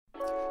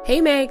Hey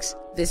Megs,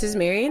 this is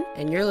Marian,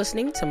 and you're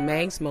listening to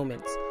Megs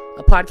Moments,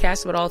 a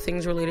podcast about all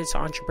things related to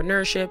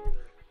entrepreneurship,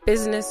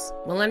 business,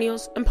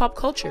 millennials, and pop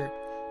culture.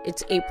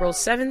 It's April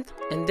 7th,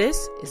 and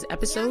this is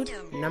episode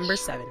number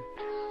 7.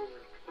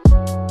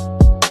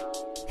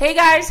 Hey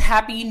guys,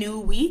 happy new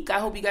week.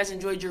 I hope you guys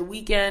enjoyed your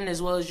weekend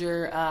as well as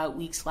your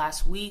weeks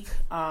last week.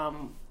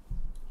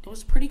 It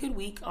was a pretty good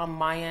week on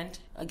my end.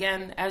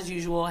 Again, as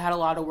usual, I had a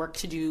lot of work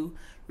to do.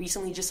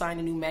 Recently just signed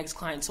a new Megs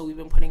client, so we've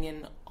been putting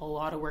in a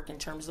lot of work in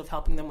terms of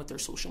helping them with their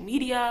social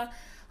media,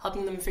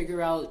 helping them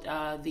figure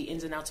out the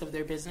ins and outs of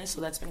their business,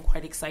 so that's been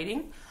quite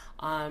exciting.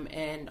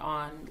 And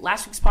on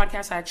last week's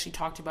podcast, I actually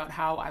talked about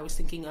how I was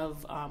thinking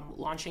of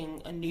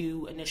launching a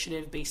new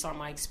initiative based on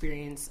my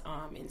experience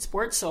in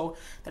sports, so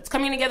that's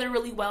coming together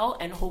really well,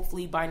 and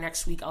hopefully by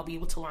next week I'll be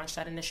able to launch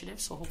that initiative,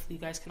 so hopefully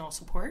you guys can all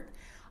support.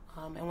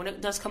 And when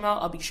it does come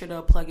out, I'll be sure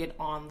to plug it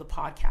on the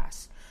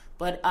podcast.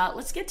 But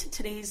let's get to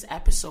today's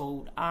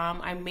episode.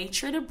 I made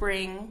sure to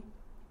bring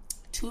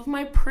two of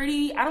my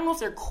pretty, I don't know if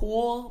they're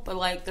cool, but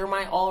like they're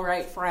my all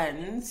right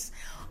friends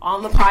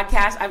on the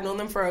podcast. I've known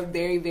them for a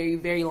very, very,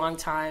 very long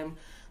time.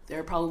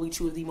 They're probably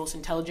two of the most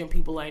intelligent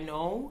people I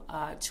know,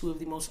 two of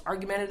the most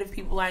argumentative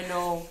people I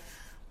know,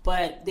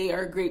 but they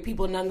are great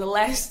people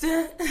nonetheless.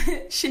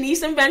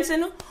 Shanice and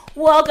Benson,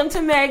 welcome to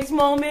Megs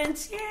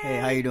Moments. Yay. Hey,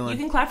 how you doing? You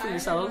can clap for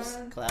yourselves.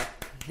 Clap.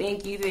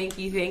 Thank you.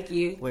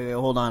 Wait,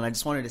 hold on. I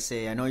just wanted to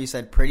say, I know you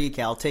said pretty.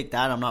 Okay, I'll take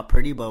that. I'm not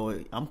pretty,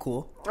 but I'm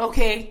cool.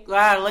 Okay,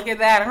 wow, look at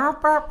that.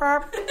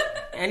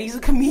 And he's a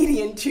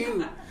comedian,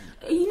 too.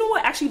 You know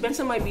what? Actually,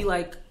 Benson might be,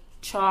 like,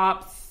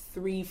 top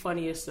 3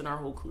 funniest in our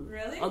whole crew.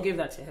 Really? I'll give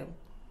that to him.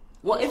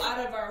 Well, if, out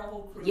of our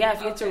whole crew. Yeah,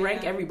 if you had to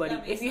rank everybody.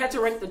 If you had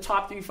to rank the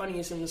top 3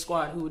 funniest in the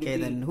squad, who would it be?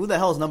 Okay, then who the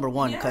hell is number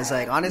 1? Because,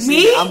 like, honestly,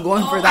 Me? I'm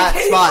going for that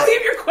spot. I can't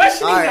believe you're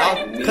questioning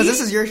that. Because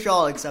this is your show,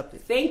 I'll accept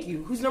it. Thank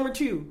you. Who's number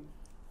 2?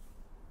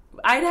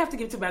 I'd have to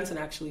give to Benson,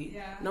 actually.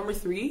 Yeah. Number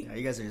 3? Yeah,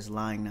 you guys are just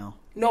lying now.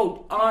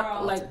 No,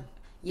 Carl.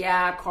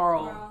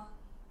 Carl. Wow.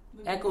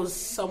 Echo's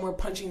somewhere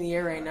punching the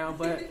air right now,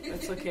 but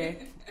it's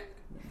okay.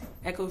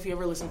 Echo, if you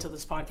ever listen to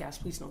this podcast,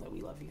 please know that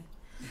we love you.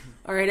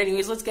 All right,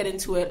 anyways, let's get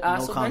into it. No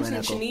so comment,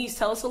 Benson, Echo. Shanice,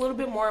 tell us a little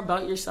bit more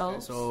about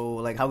yourselves. So,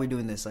 like, how we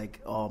doing this?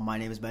 Like, oh, my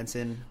name is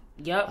Benson.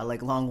 Yep. I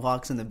like long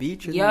walks on the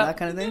beach and that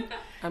kind of thing.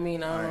 I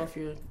mean, I don't know if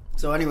you're...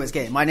 So, anyways,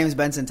 okay, my name is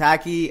Benson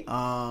Taki.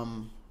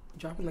 Dropping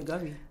the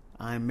gubby.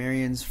 I'm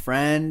Marian's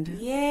friend.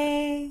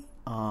 Yay!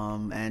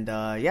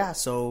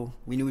 So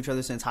we knew each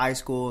other since high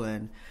school,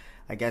 and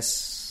I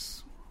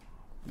guess,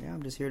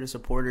 I'm just here to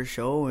support her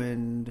show,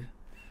 and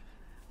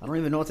I don't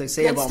even know what to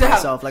say about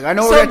myself. Like, I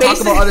know we're going to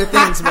talk about other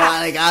things, but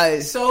like,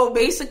 guys. So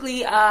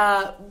basically,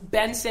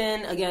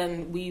 Benson,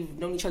 again, we've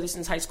known each other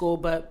since high school,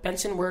 but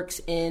Benson works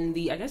in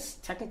the, I guess,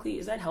 technically,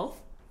 is that health?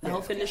 The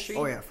health industry?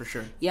 Oh, yeah, for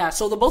sure. Yeah,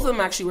 so the both of them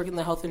actually work in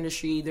the health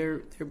industry.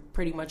 They're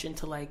pretty much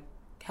into, like,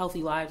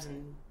 healthy lives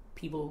and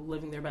people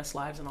living their best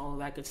lives and all of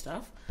that good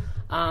stuff.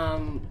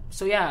 Ben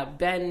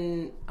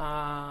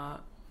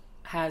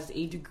has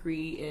a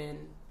degree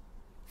in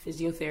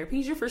physiotherapy.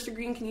 Is your first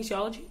degree in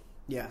kinesiology?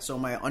 Yeah, so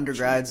my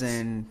undergrad's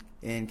in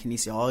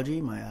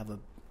kinesiology. I have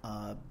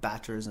a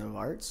bachelor's of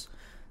arts,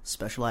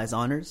 specialized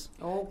honors.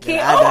 Okay.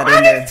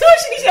 Honors too.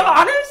 She have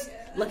honors.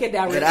 Yeah. Look at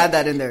that. Right. Add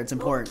that in there. It's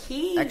important.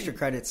 Okay. Extra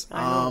credits.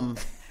 And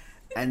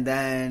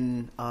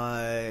then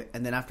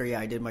after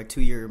I did my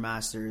 2-year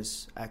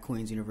master's at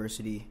Queen's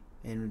University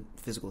in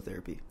physical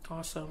therapy.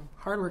 Awesome.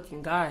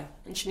 Hardworking guy.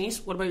 And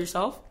Shanice, what about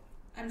yourself?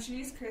 I'm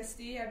Shanice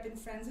Christie. I've been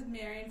friends with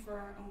Marian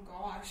for,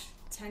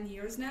 10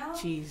 years now.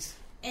 Jeez.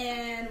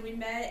 And we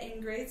met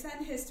in grade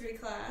 10 history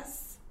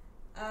class.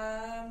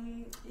 That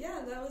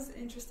was an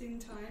interesting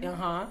time.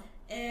 Uh-huh.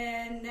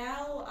 And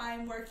now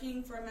I'm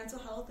working for a mental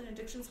health and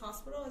addictions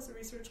hospital as a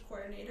research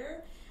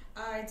coordinator.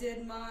 I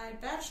did my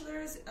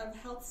bachelor's of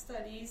health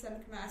studies at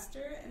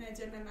McMaster, and I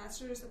did my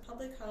master's of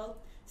public health,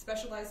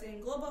 specializing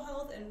in global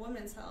health and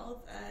women's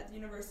health at the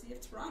University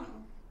of Toronto.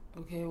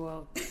 Okay,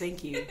 well,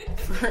 thank you.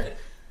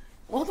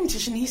 Welcome to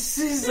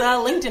Shanice's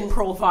LinkedIn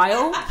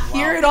profile. Wow.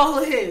 Here it all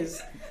is.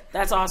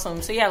 That's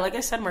awesome. So, like I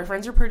said, my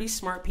friends are pretty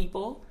smart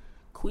people.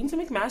 Queens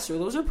and McMaster,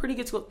 those are pretty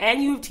good schools.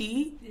 And U of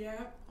T. Yeah.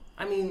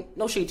 I mean,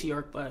 no shade to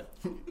York, but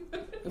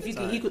if you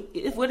could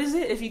eat, what is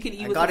it? If you could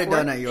eat with a fork. I got it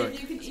done at York.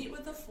 If you can eat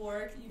with a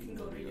fork, you can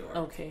go to York.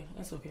 Okay,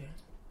 that's okay.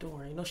 Don't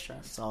worry, no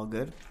stress. It's all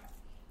good.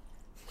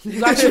 You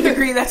got your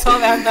degree, that's all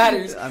that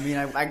matters. I mean,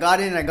 I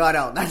got in and I got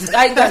out.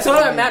 That's all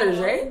that matters,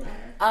 right?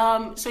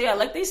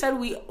 Like they said,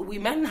 we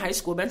met in high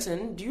school.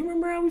 Benson, do you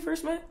remember how we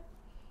first met?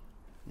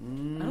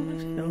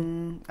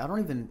 I don't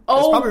even.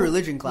 It's probably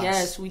religion class.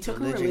 Yes, we took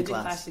a religion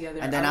class together.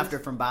 And then after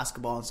from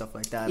basketball and stuff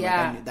like that.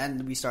 Yeah.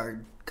 Then we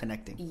started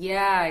connecting.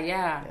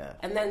 Yeah.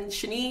 And then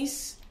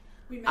Shanice.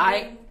 We met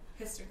in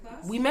history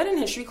class. We met in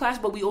history class,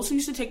 but we also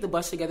used to take the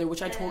bus together,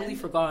 which I totally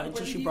forgot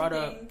until she brought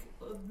up.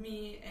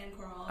 Me and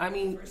Carl.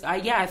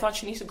 I thought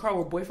Shanice and Carl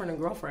were boyfriend and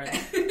girlfriend.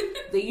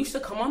 They used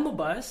to come on the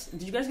bus.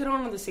 Did you guys get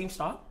on the same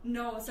stop?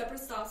 No, separate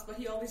stops, but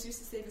he always used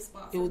to save his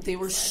spot. They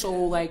were so,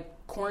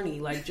 like, corny.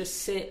 Like,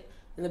 just sit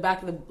in the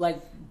back of the,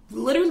 like,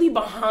 literally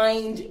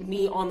behind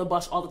me on the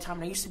bus all the time.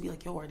 And I used to be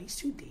like, yo, are these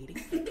two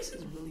dating? This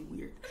is really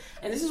weird.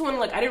 And this is when,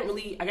 like,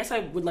 I guess I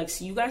would, like,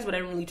 see you guys, but I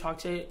didn't really talk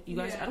to you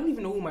guys. Yeah. I don't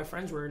even know who my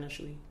friends were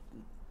initially.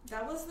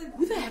 That was like...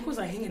 Who the heck was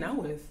I hanging out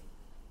with?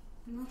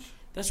 I'm not sure.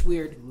 That's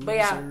weird. Loser. But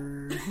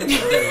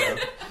yeah.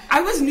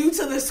 I was new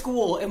to the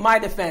school, in my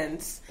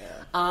defense.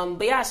 Yeah.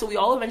 But yeah, so we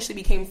all eventually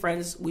became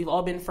friends. We've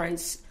all been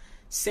friends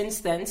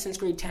since then, since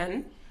grade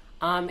 10.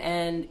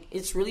 And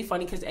it's really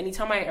funny because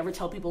anytime I ever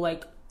tell people,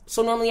 like,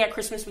 so normally at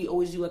Christmas, we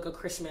always do, like, a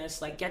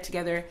Christmas, like,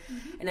 get-together.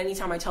 Mm-hmm. And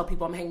anytime I tell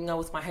people I'm hanging out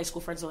with my high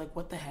school friends, they're like,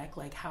 what the heck?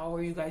 Like, how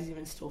are you guys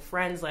even still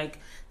friends? Like,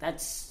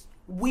 that's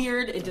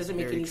weird. It doesn't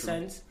make any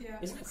sense. Yeah,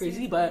 isn't that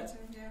crazy? But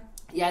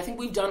yeah, I think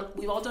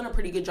we've all done a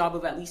pretty good job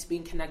of at least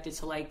being connected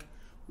to, like,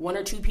 one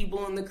or two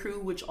people in the crew,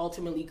 which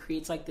ultimately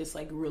creates, like, this,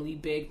 like, really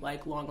big,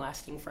 like,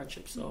 long-lasting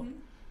friendship. So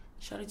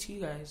shout out to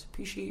you guys.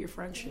 Appreciate your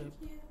friendship.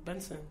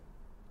 Benson.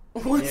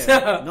 What's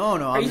up? No.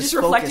 Are you just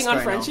reflecting on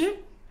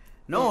friendship?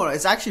 No,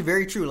 it's actually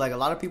very true. Like, a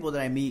lot of people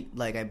that I meet,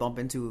 like, I bump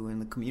into in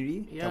the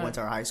community that went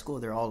to our high school,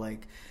 they're all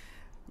like,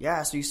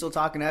 yeah, so you still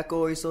talking to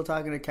Echo? You still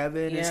talking to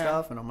Kevin and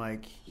stuff? And I'm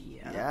like,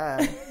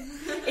 yeah.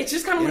 It's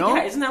just kind of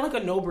like, isn't that like a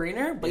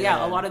no-brainer? But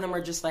yeah, a lot of them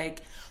are just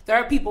like, there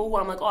are people who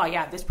I'm like, oh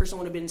yeah, this person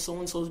would have been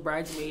so-and-so's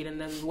bridesmaid,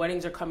 and then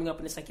weddings are coming up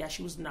and it's like, yeah,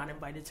 she was not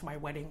invited to my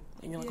wedding.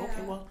 And you're like,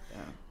 okay, well,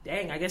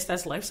 dang, I guess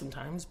that's life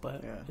sometimes,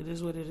 but it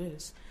is what it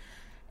is.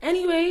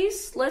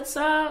 Anyways, let's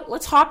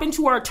hop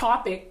into our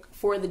topic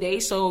for the day.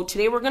 So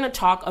today we're going to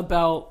talk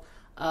about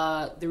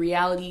the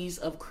realities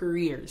of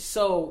careers.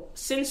 So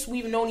since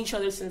we've known each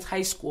other since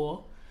high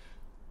school,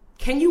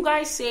 can you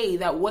guys say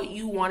that what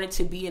you wanted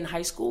to be in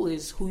high school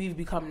is who you've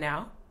become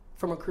now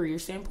from a career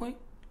standpoint?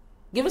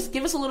 Give us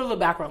a little of a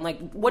background.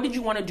 Like, what did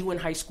you want to do in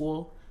high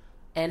school,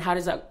 and how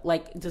does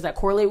that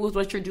correlate with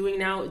what you're doing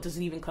now? Does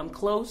it even come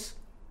close?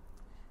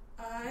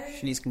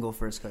 Shanice can go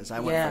first because I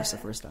went first the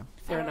first time.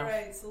 Fair enough. All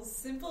right, so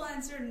simple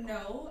answer,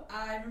 no.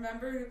 I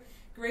remember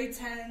grade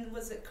 10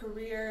 was it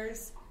career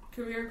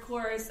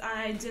course.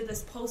 I did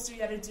this poster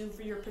you had to do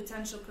for your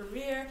potential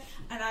career,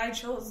 and I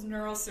chose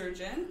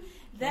neurosurgeon.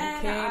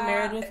 Then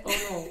Meredith.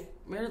 Oh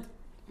no,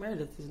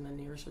 Meredith isn't a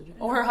neurosurgeon.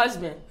 Oh, her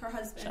husband.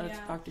 Shout out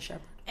to Dr.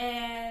 Shepard.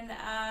 And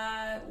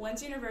went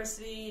to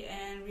university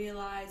and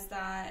realized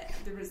that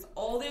there was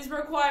all these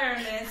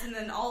requirements and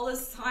then all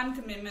this time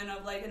commitment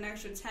of like an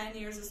extra 10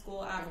 years of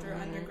school after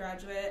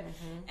undergraduate.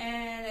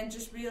 And I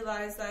just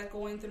realized that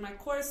going through my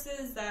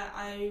courses that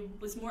I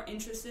was more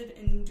interested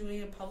in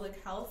doing a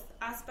public health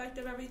aspect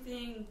of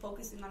everything,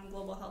 focusing on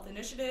global health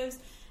initiatives.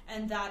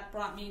 And that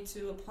brought me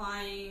to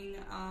applying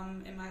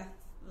in my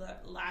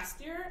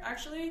last year,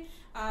 actually,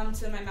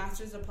 to my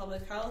Master's of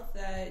Public Health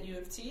at U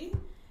of T.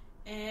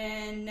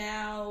 And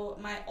now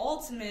my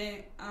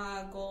ultimate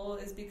goal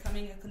is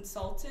becoming a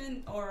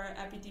consultant or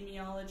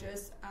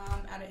epidemiologist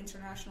at an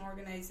international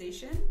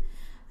organization.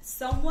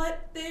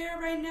 Somewhat there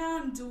right now.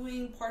 I'm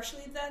doing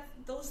partially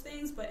those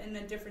things, but in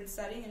a different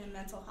setting, in a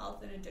mental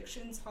health and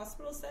addictions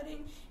hospital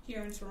setting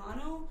here in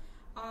Toronto.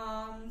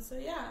 So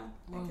yeah,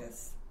 I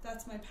guess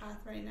that's my path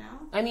right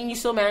now. I mean, you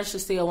still managed to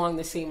stay along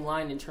the same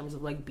line in terms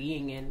of like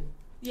being in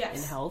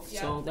health.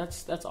 Yeah. So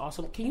that's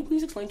awesome. Can you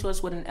please explain to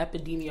us what an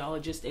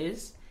epidemiologist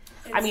is?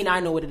 I mean, I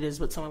know what it is,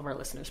 but some of our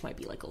listeners might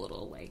be like a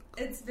little like...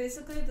 It's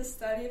basically the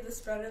study of the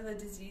spread of a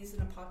disease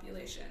in a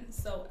population.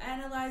 So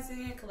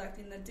analyzing it,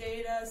 collecting the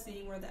data,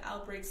 seeing where the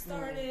outbreak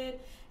started,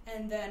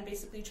 and then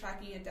basically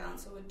tracking it down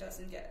so it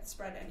doesn't get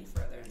spread any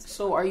further.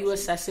 So are you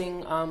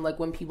assessing like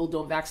when people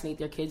don't vaccinate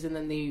their kids and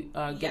then they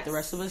get the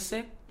rest of us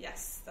sick?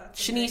 Yes.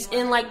 That's Shanice,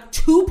 in like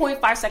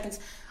 2.5 seconds,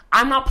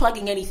 I'm not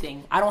plugging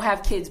anything. I don't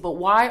have kids, but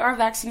why are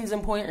vaccines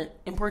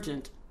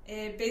important?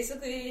 It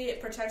basically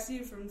protects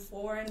you from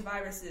foreign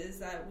viruses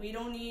that we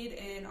don't need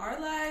in our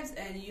lives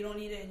and you don't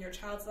need it in your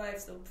child's life.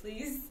 So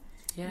please,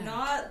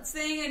 not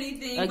saying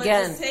anything, but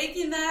just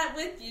taking that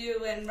with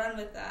you and run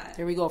with that.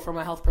 Here we go from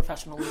a health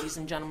professional, ladies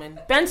and gentlemen.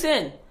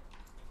 Benson,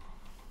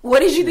 what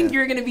did you think you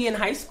were going to be in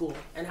high school?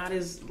 And how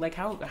does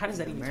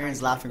that even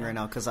Marion's laughing right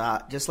now because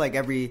just like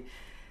every,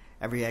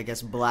 I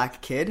guess,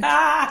 black kid,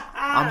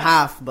 I'm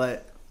half,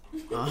 but...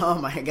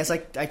 I guess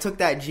I took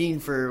that gene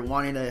for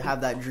wanting to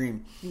have that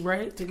dream.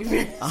 Right.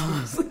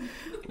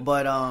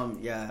 But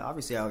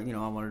obviously I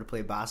wanted to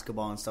play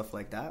basketball and stuff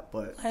like that,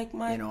 but I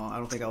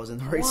don't think I was in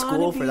the right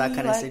school for that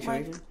kind of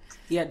situation.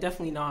 Yeah,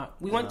 definitely not.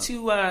 We went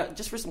to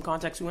just for some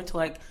context, we went to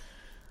like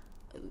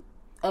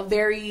a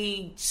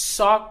very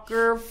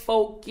soccer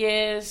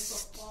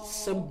focused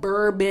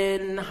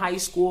suburban high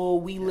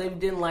school. We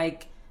lived in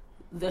like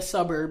the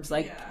suburbs,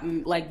 like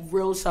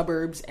real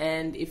suburbs,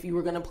 and if you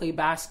were going to play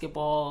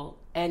basketball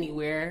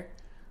anywhere,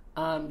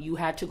 you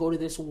had to go to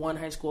this one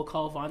high school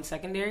called Vaughan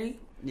Secondary.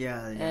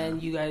 Yeah.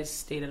 And you guys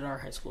stayed at our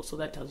high school, so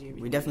that tells you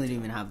everything. We definitely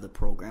didn't even have the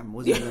program. It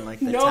wasn't even like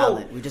the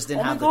talent. We just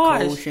didn't have the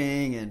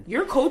coaching. And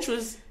your coach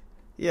was...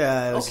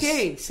 Yeah.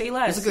 Say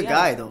less. He's a good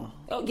guy, though.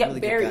 Oh, yeah, really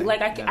very.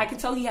 Like, I could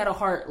tell he had a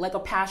heart, like a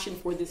passion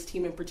for this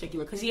team in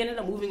particular, because he ended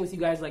up moving with you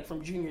guys, like,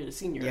 from junior to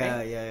senior,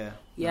 right? Yeah.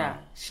 Yeah,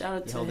 shout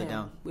out to him. It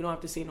down. We don't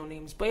have to say no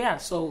names. But, yeah,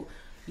 so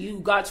You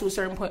got to a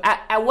certain point.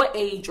 At what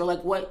age or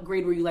like what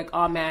grade were you like,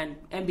 oh man,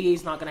 NBA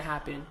is not gonna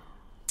happen?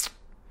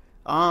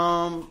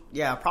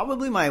 Yeah,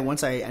 probably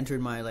once I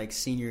entered my like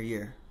senior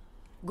year.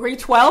 Grade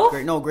 12?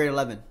 Grade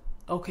 11.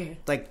 Okay.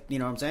 Like, you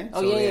know what I'm saying?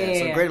 Oh, so, yeah.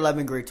 So grade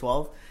 11, grade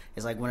 12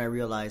 is like when I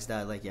realized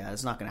that like, yeah,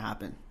 it's not gonna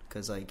happen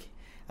because like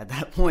at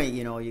that point,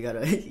 you know, you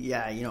gotta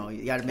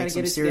make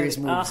some serious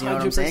moves. 100%. You know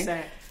what I'm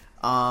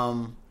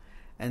saying?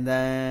 And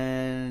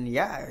then,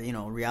 yeah, you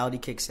know, reality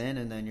kicks in,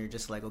 and then you're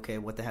just like, okay,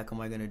 what the heck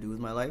am I going to do with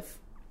my life?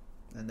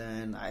 And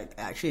then I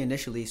actually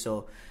initially,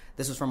 so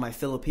this was from my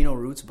Filipino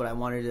roots, but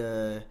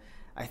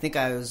I think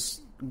I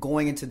was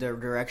going into the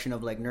direction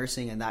of like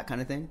nursing and that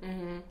kind of thing.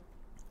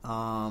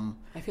 Mm-hmm.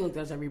 I feel like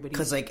that's everybody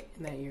like,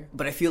 in that year.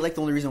 But I feel like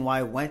the only reason why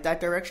I went that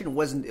direction it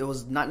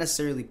was not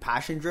necessarily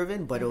passion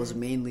driven, but it was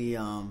mainly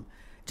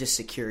just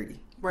security.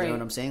 Right. You know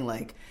what I'm saying?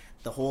 Like,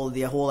 the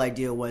whole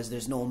idea was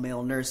there's no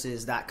male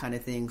nurses, that kind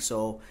of thing.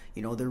 So,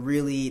 you know, they're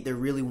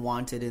really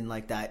wanted in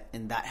like that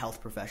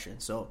health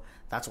profession. So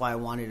that's why I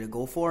wanted to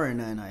go for it.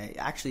 And then I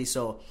actually,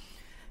 so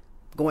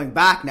going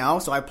back now,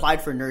 so I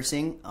applied for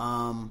nursing.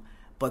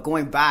 But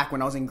going back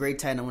when I was in grade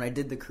 10 and when I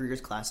did the careers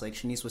class, like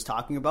Shanice was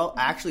talking about,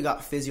 I actually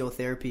got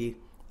physiotherapy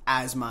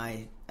as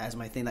my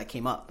thing that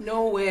came up.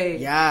 No way.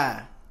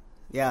 Yeah,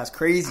 it's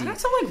crazy. I got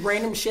some like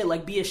random shit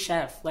like be a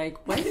chef.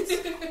 Like what?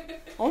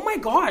 Oh my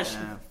gosh.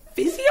 Yeah.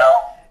 Physio?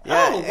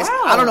 Yeah, oh,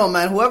 wow. I don't know,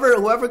 man.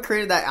 Whoever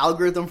created that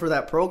algorithm for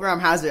that program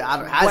has it.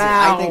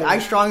 I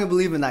strongly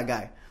believe in that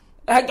guy.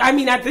 I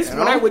mean, at this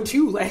point, I would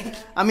too. Like,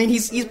 I mean,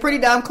 he's pretty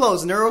damn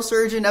close.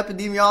 Neurosurgeon,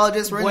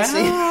 epidemiologist. We're in the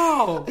same.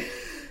 Wow.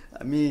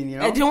 I mean, you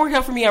know, it didn't work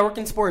out for me. I work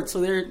in sports,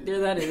 so there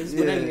that is.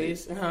 But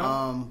anyways,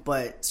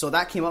 but so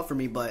that came up for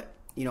me, but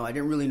you know, I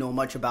didn't really know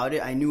much about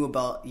it. I knew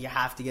about you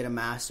have to get a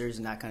master's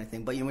and that kind of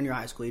thing, but you know, when you're in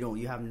high school,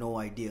 you have no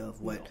idea of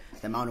what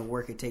the amount of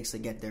work it takes to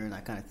get there and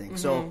that kind of thing. Mm-hmm.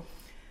 So.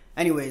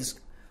 Anyways,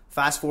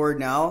 fast forward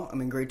now, I'm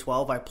in grade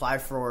 12. I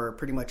applied for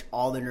pretty much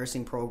all the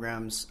nursing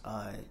programs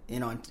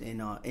in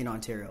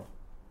Ontario.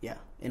 Yeah,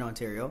 in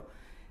Ontario.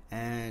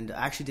 And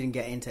I actually didn't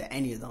get into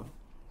any of them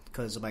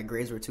because my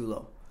grades were too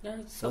low. Yeah,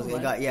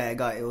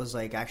 it was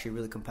like actually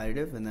really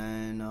competitive. And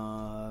then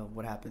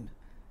what happened?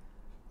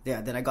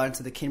 Yeah, then I got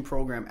into the kin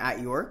program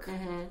at York.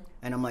 Mm-hmm.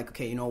 And I'm like,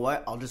 okay, you know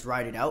what? I'll just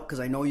ride it out because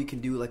I know you can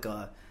do like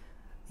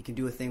you can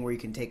do a thing where you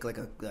can take like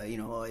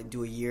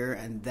do a year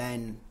and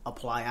then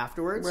apply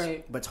afterwards.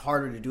 Right. But it's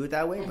harder to do it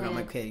that way. Mm-hmm. But I'm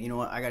like, okay, you know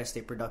what? I got to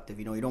stay productive.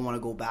 You know, you don't want to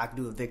go back,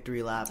 do a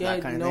victory lap,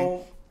 that kind of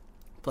thing.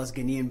 Plus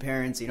Ghanaian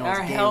parents, you know, it's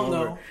game over.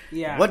 No.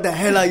 Yeah. What the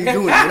hell are you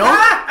doing, you know?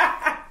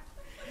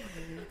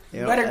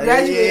 Better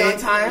graduate on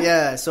time.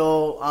 Yeah.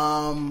 So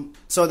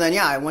then,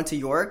 I went to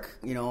York,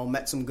 you know,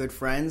 met some good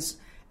friends.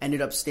 Ended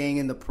up staying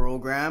in the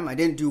program. I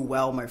didn't do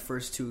well my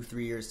first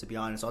 2-3 years, to be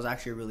honest. I was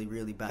actually a really,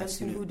 really bad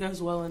student. Who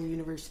does well in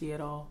university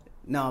at all?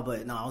 No,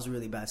 I was a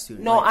really bad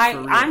student. No, like,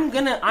 I'm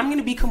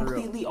gonna be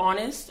completely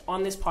honest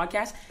on this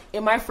podcast.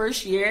 In my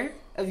first year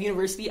of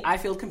university, I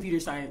failed computer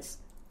science.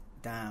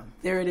 Damn.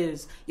 There it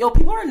is. Yo,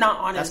 people are not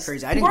honest. That's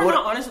crazy. I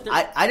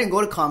didn't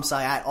go to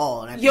comp-sci at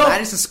all, and I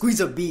managed to squeeze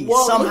a B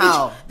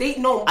somehow. I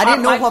didn't know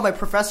what my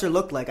professor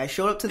looked like. I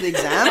showed up to the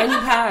exam, and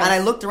I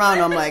looked around,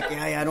 and I'm like,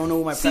 I don't know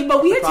what my See,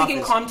 but we had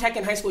taken Comtech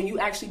in high school, and you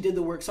actually did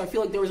the work, so I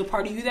feel like there was a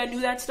part of you that knew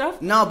that stuff.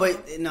 No,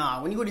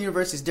 when you go to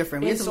university, it's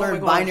different. We had to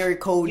learn binary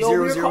code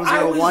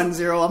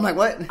 00010. I'm like,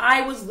 what?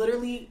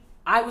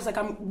 I was like,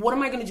 what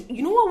am I going to do?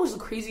 You know what was the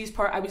craziest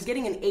part? I was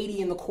getting an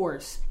 80 in the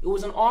course. It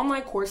was an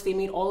online course. They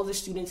made all of the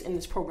students in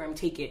this program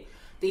take it.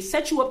 They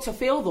set you up to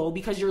fail, though,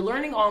 because you're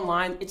learning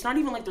online. It's not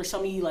even like there's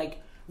somebody,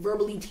 like,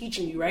 verbally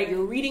teaching you, right?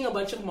 You're reading a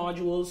bunch of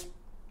modules,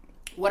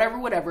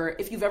 whatever.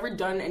 If you've ever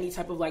done any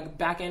type of, like,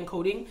 back-end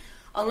coding,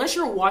 unless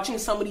you're watching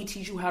somebody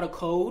teach you how to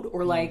code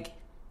or, like,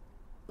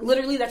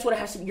 literally that's what it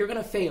has to be. You're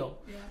going to fail.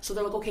 Yeah. So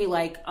they're like, okay,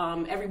 like,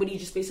 everybody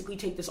just basically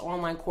take this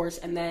online course,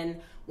 and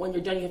then when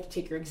you're done, you have to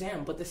take your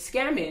exam. But the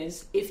scam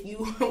is, if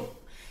you fail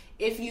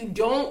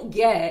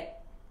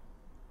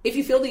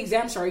the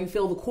exam, you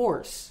fail the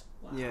course.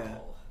 Wow. Yeah.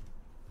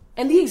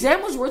 And the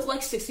exam was worth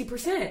like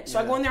 60%. So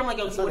I go in there, I'm like,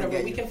 okay,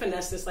 whatever, we can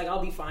finesse this, like, I'll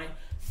be fine.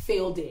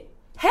 Failed it.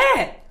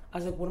 Hey! I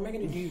was like, what am I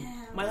going to do?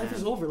 My life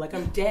is over. Like,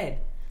 I'm dead.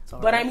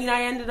 But I mean,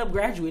 I ended up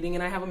graduating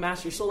and I have a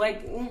master's. So,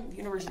 like,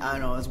 university. I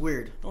don't know, it's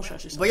weird. Don't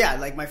stress yourself. But yeah,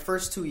 like my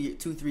first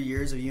 2-3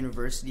 years of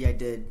university, I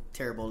did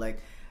terrible. Like,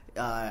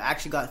 I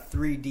actually got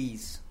 3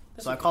 Ds.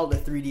 So I call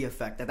it the 3D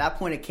effect. At that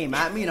point, it came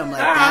at me, and I'm like,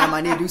 damn,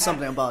 I need to do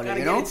something about it,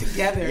 you know? Get it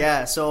together.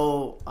 Yeah,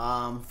 so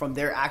from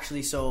there,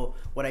 actually, so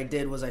what I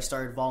did was I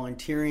started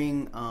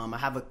volunteering. I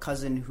have a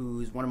cousin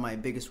who's one of my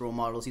biggest role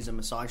models. He's a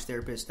massage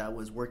therapist that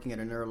was working at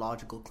a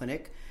neurological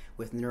clinic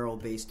with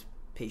neuro-based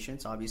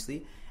patients,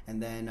 obviously.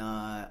 And then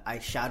I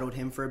shadowed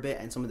him for a bit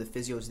and some of the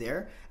physios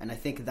there. And I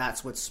think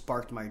that's what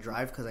sparked my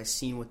drive because I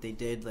seen what they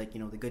did, like, you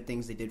know, the good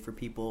things they did for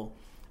people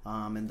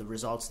and the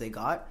results they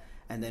got.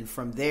 And then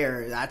from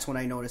there, that's when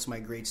I noticed my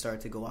grades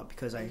started to go up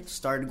because I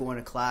started going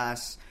to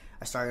class.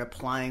 I started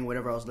applying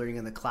whatever I was learning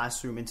in the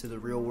classroom into the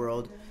real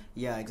world.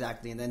 Yeah,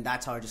 exactly. And then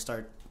that's how I just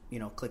started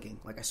clicking.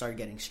 Like I started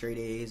getting straight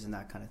A's and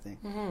that kind of thing.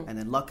 And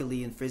then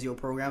luckily in physio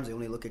programs, they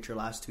only look at your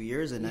last 2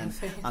 years, and then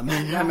I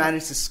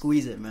managed to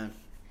squeeze it, man.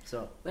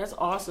 So that's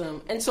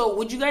awesome. And so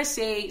would you guys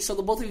say, so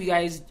the both of you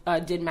guys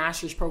did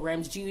master's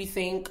programs. Do you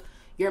think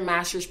your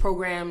master's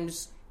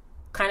programs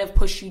kind of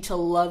pushed you to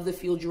love the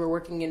field you were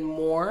working in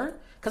more?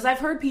 Because I've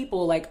heard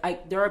people,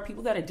 there are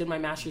people that I did my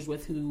master's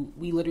with who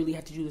we literally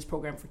had to do this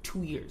program for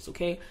 2 years,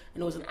 okay?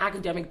 And it was an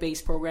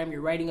academic-based program. You're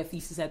writing a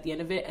thesis at the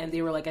end of it, and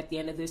they were like, at the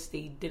end of this,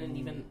 they didn't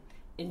even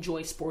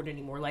enjoy sport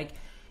anymore. Like,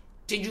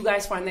 did you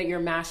guys find that your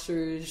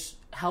master's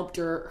helped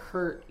or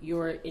hurt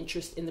your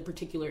interest in the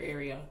particular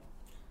area?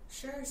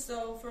 Sure.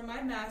 So for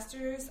my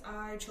master's,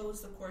 I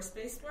chose the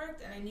course-based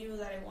work, and I knew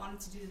that I wanted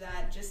to do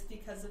that just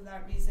because of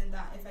that reason,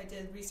 that if I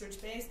did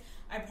research-based,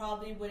 I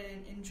probably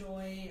wouldn't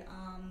enjoy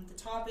the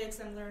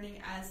topics I'm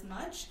learning as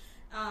much.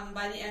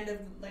 By the end of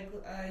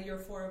year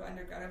 4 of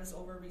undergrad, I was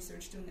over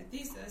research doing a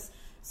thesis.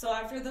 So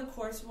after the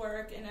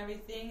coursework and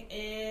everything,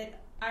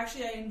 I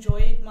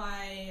enjoyed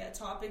my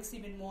topics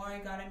even more. I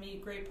got to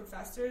meet great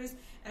professors,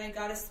 and I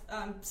got to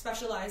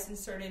specialize in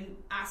certain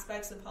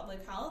aspects of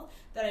public health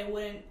that I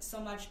wouldn't so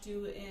much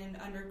do in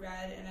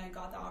undergrad, and I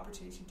got the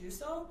opportunity to do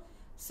so.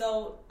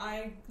 So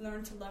I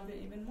learned to love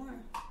it even more.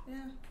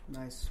 Yeah.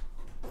 Nice.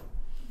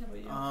 How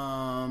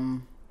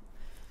about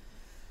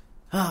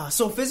you?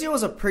 So physio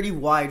is a pretty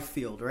wide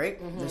field, right?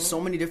 There's so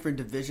many different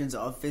divisions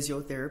of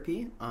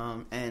physiotherapy.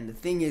 And the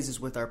thing is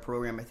with our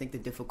program, I think the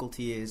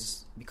difficulty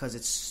is because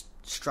it's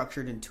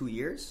structured in 2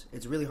 years,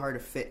 it's really hard to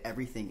fit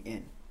everything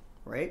in,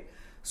 right?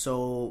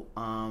 So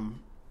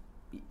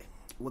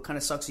what kind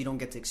of sucks, you don't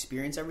get to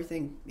experience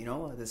everything,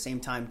 at the same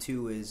time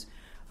too is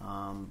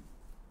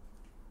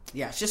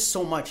it's just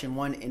so much in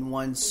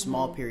one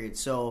small period.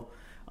 So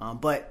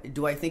but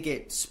do I think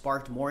it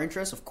sparked more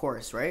interest? Of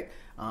course, right?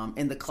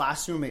 In the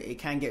classroom, it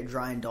can get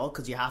dry and dull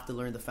because you have to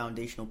learn the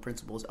foundational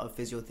principles of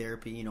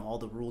physiotherapy, all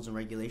the rules and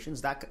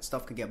regulations. That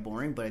stuff could get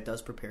boring, but it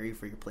does prepare you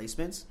for your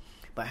placements.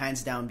 But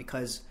hands down,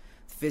 because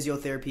the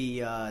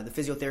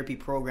physiotherapy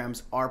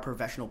programs are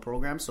professional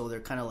programs, so they're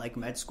kind of like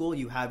med school.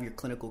 You have your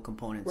clinical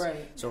components.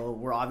 Right. So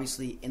we're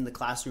obviously in the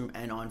classroom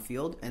and on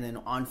field, and then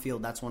on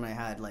field, that's when I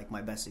had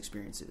my best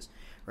experiences,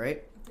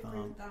 right? I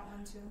agree with that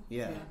one too.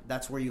 Yeah,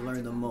 that's where you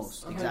learn the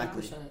most. 100%,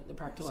 Exactly. the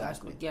practical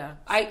aspect. Yeah,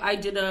 I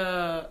did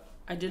an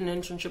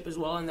internship as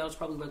well, and that was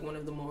probably one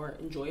of the more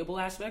enjoyable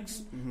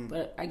aspects.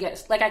 But I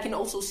guess I can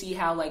also see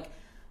how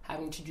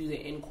having to do the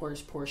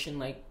in-course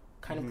portion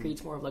kind of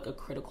creates more of a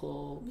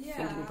critical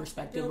thinking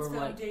perspective, builds or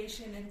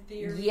foundation and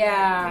theory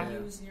that you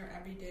use in your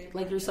everyday you're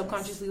practice.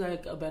 subconsciously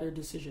a better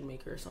decision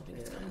maker or something.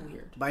 It's kind of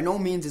weird. By no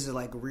means is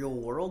it real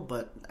world,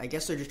 but I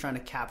guess they're just trying to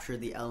capture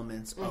the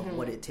elements of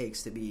what it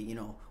takes to be,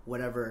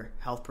 whatever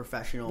health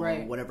professional,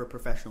 whatever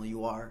professional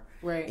you are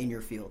in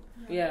your field.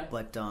 Yeah.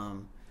 But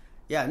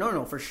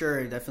no, for sure,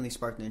 it definitely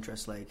sparked an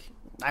interest.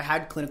 I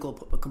had clinical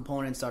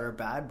components that are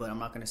bad, but I'm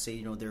not going to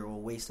say they're a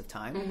waste of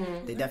time.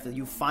 They definitely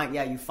you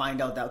find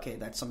out that okay,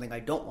 that's something I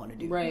don't want to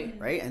do,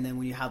 right? And then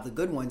when you have the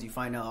good ones, you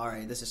find out, all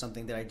right, this is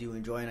something that I do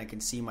enjoy, and I can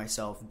see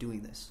myself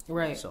doing this,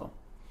 right? So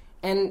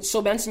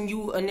Benson,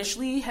 you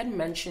initially had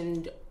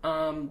mentioned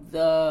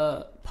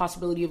the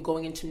possibility of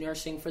going into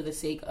nursing for the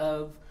sake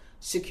of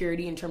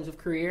security in terms of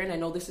career, and I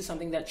know this is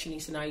something that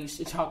Shanice and I used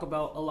to talk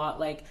about a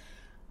lot.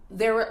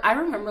 I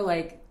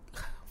remember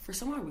for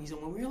some odd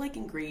reason when we were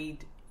in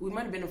grade. We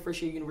might have been in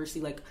first year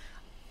university,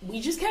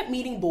 we just kept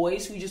meeting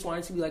boys who just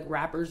wanted to be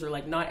rappers or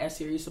not as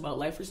serious about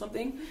life or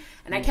something.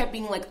 And I kept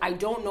being I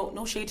don't know,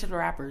 no shade to the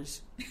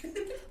rappers.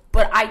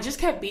 But I just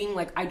kept being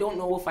I don't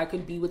know if I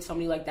could be with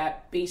somebody like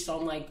that based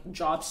on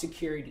job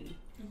security,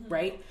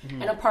 right?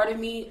 And a part of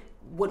me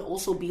would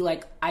also be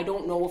I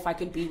don't know if I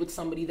could be with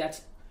somebody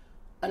that's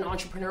an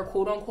entrepreneur,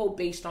 quote unquote,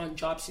 based on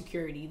job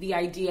security. The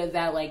idea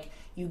that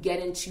you get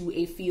into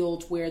a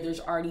field where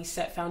there's already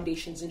set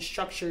foundations and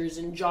structures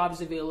and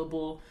jobs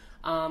available,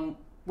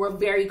 were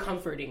very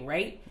comforting,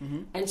 right?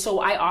 And so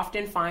I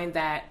often find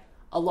that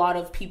a lot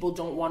of people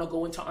don't want to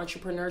go into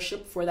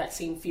entrepreneurship for that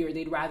same fear.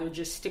 They'd rather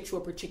just stick to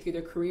a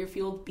particular career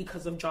field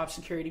because of job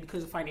security,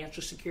 because of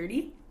financial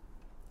security.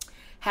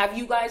 Have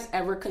you guys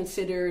ever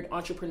considered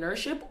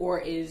entrepreneurship, or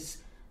is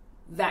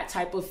that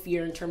type of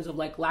fear in terms of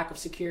lack of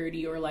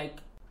security or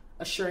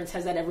assurance,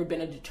 has that ever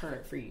been a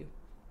deterrent for you?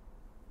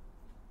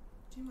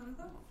 Do you want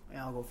to go?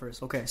 Yeah, I'll go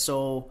first. Okay,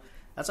 so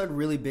that's a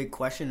really big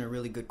question, a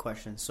really good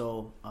question.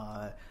 So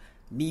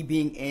me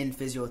being in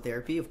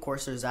physiotherapy, of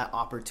course, there's that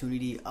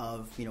opportunity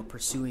of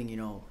pursuing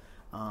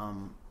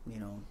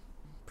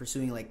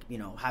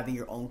having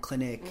your own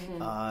clinic,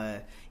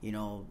 and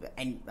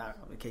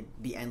it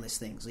could be endless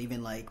things,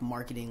 even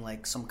marketing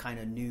some kind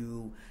of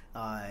new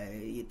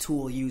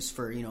tool used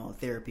for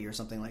therapy or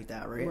something like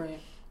that, right?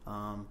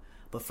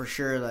 But for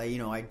sure,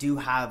 I do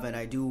have and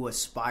I do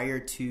aspire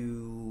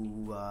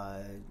to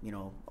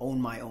own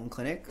my own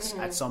clinics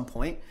at some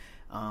point.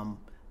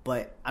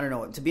 But I don't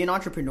know. To be an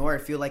entrepreneur, I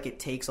feel like it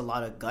takes a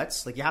lot of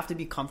guts. Like, you have to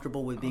be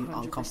comfortable with being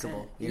 100%.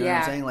 Uncomfortable. You know what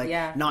I'm saying?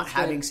 Like, not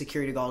having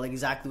security at all. Like,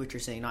 exactly what you're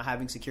saying. Not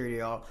having security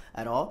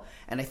at all.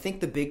 And I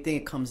think the big thing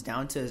it comes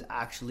down to is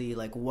actually,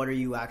 like, what are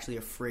you actually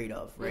afraid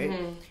of, right?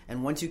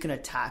 And once you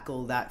can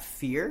tackle that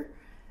fear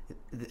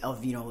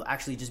of, you know,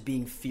 actually just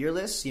being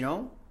fearless, you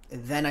know,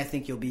 then I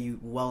think you'll be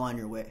well on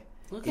your way.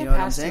 Look you at know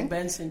Pastor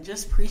Benson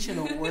just preaching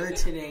a word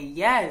today.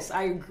 Yes,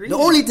 I agree. The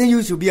only thing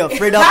you should be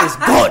afraid of is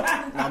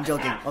God. No, I'm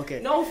joking. Okay.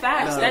 No,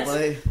 facts.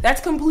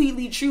 That's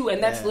completely true,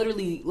 and that's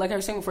literally, like I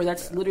was saying before,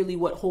 that's literally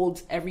what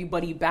holds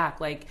everybody back.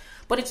 Like,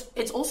 but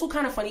it's also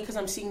kind of funny because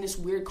I'm seeing this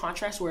weird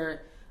contrast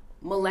where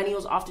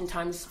millennials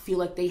oftentimes feel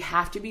like they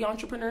have to be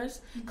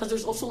entrepreneurs, because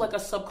there's also like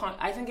a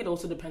I think it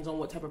also depends on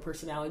what type of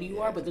personality you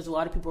are, but there's a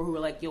lot of people who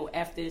are like, yo,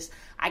 F this,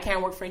 I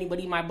can't work for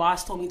anybody, my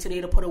boss told me today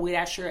to put away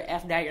that shirt,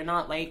 F that, you're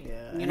not, like,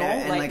 you know,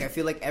 and like I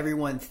feel like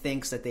everyone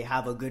thinks that they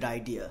have a good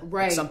idea,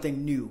 right? Like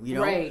something new, you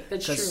know, right?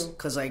 That's true.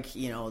 Because like,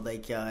 you know,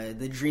 like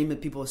the dream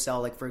that people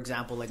sell, like for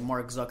example, like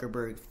Mark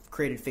Zuckerberg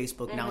created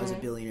Facebook, now he's a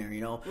billionaire,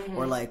 you know,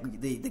 or like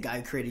the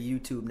guy who created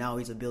YouTube, now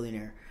he's a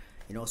billionaire.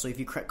 You know, so if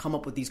you come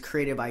up with these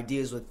creative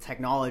ideas with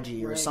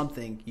technology or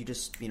something, you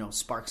just, you know,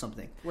 spark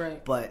something.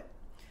 Right. But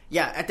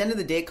yeah, at the end of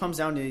the day, it comes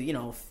down to, you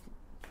know,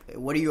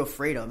 what are you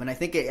afraid of? And I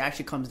think it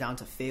actually comes down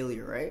to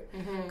failure, right?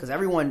 Because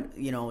everyone,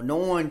 you know, no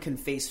one can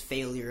face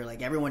failure.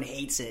 Like, everyone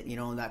hates it, you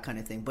know, that kind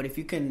of thing. But if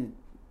you can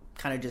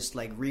kind of just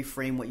like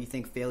reframe what you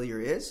think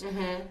failure is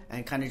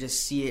and kind of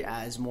just see it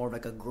as more of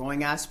like a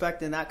growing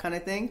aspect and that kind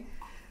of thing.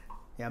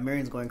 Yeah,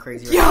 Marion's going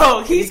crazy right now.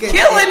 Yo, he's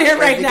killing it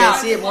right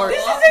now. This is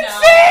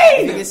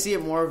insane! If you can see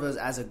it more of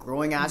as a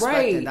growing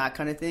aspect and that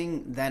kind of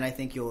thing, then I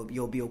think you'll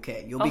be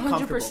okay. You'll be 100%.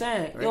 Comfortable.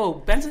 100%. Right? Yo,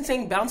 Benson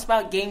saying bounce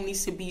back game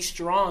needs to be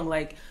strong.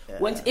 Like,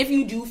 if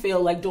you do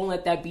fail, like, don't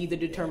let that be the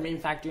determining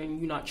factor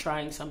in you not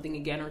trying something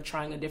again or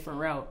trying a different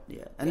route.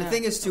 Yeah, and the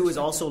thing is too is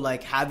also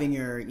like having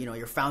your, you know,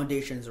 your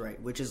foundations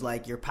right, which is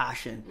like your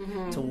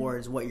passion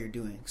towards what you're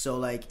doing. So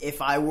like, if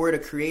I were to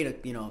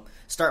create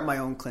start my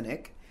own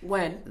clinic,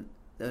 when.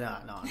 No,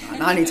 not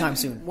anytime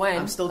soon. When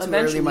I'm still too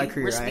early in my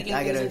career. We're speaking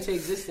things into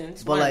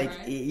existence. But like,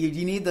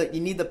 you need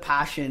the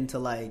passion to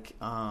like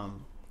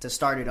to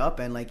start it up,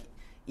 and like,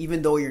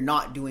 even though you're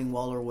not doing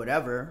well or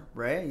whatever,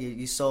 right?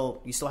 You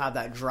still have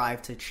that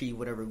drive to achieve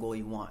whatever goal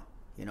you want.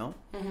 You know,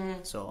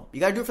 so you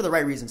gotta do it for the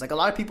right reasons. Like, a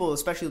lot of people,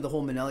 especially the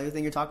whole millennial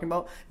thing you're talking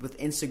about with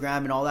Instagram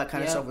and all that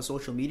kind of stuff with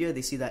social media,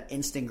 they see that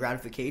instant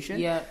gratification.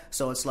 Yeah.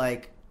 So it's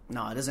like,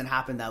 no, it doesn't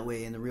happen that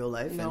way in the real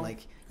life, and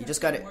like, you just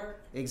gotta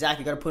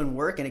put in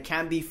work, and it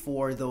can't be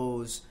for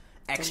those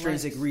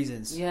extrinsic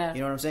reasons. Yeah, you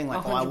know what I'm saying?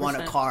 Like, 100%. Oh, I want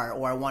a car,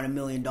 or I want $1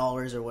 million,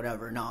 or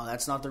whatever. No,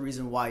 that's not the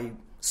reason why you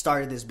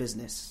started this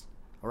business,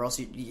 or else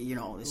you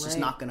know, it's just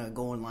not gonna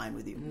go in line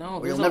with you. No,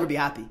 or you'll never be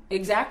happy.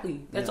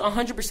 Exactly, that's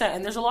 100%.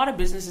 And there's a lot of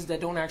businesses that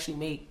don't actually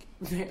make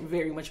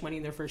very much money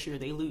in their first year;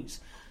 they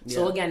lose.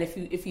 So again,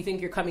 if you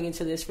think you're coming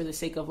into this for the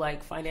sake of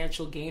like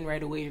financial gain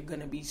right away, you're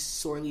gonna be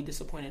sorely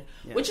disappointed.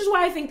 Which is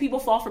why I think people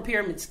fall for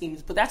pyramid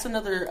schemes. But that's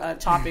another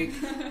topic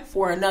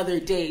for another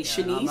day.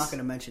 Shanice, no, I'm not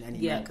gonna mention any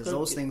because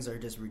those things are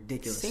just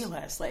ridiculous. Say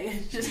less,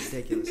 like just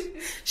ridiculous.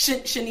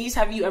 Shanice,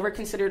 have you ever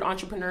considered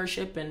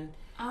entrepreneurship? And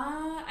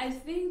I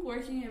think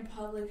working in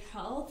public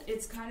health,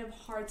 it's kind of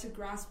hard to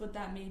grasp what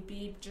that may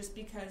be, just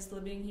because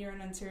living here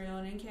in Ontario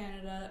and in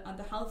Canada,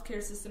 the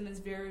healthcare system is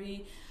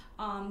very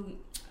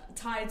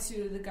tied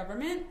to the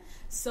government.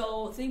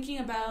 So thinking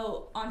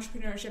about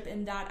entrepreneurship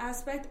in that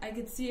aspect, I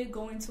could see it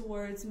going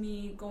towards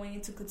me going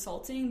into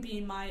consulting,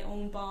 being my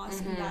own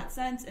boss in that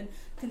sense, and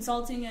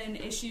consulting on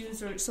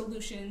issues or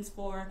solutions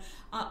for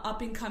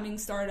up-and-coming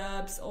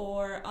startups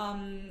or,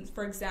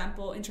 for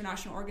example,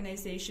 international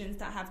organizations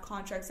that have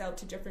contracts out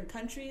to different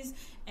countries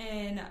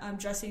and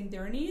addressing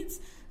their needs.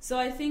 So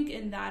I think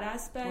in that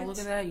aspect... Well, look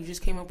at that. You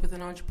just came up with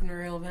an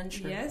entrepreneurial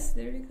venture. Yes,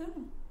 there you go.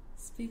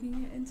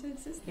 Speaking it into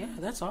existence. Yeah,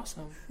 that's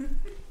awesome.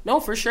 No,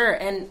 for sure.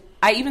 And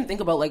I even think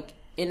about, like,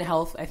 in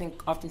health, I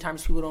think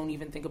oftentimes people don't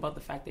even think about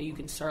the fact that you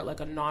can start like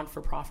a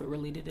non-for-profit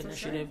related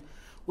initiative,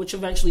 which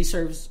eventually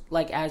serves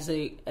like as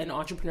an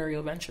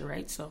entrepreneurial venture,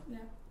 right? So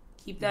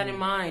keep that in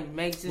mind.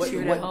 Meg's is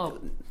here to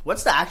help.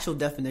 What's the actual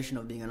definition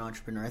of being an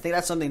entrepreneur? I think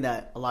that's something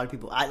that a lot of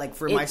people,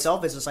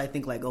 myself, it's just, I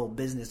think like, oh,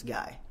 business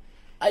guy.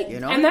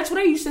 You know? And that's what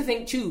I used to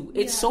think too.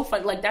 It's so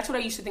fun. Like, that's what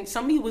I used to think.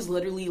 Somebody was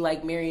literally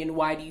like, Marion,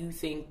 why do you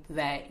think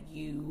that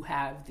you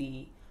have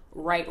the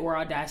right or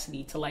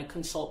audacity to like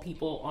consult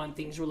people on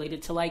things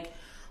related to like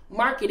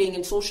marketing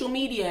and social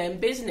media and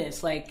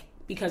business? Like,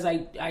 because I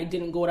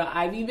didn't go to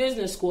Ivy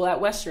Business School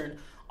at Western.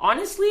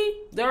 Honestly,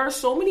 there are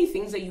so many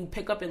things that you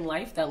pick up in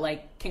life that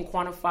like can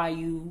quantify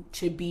you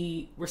to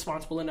be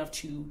responsible enough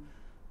to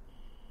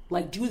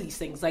like do these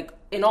things. Like,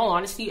 in all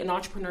honesty, an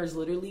entrepreneur is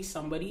literally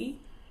somebody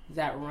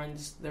that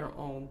runs their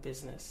own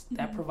business,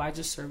 that provides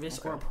a service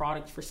or a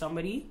product for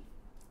somebody.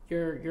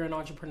 You're an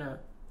entrepreneur.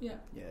 Yeah.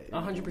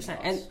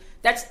 100%.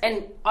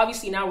 And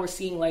obviously now we're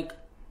seeing like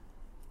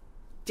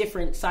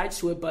different sides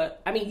to it.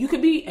 But I mean, you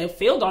could be a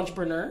failed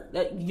entrepreneur.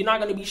 That you're not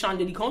going to be Sean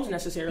Diddy Combs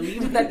necessarily.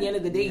 Even at the end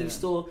of the day, you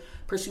still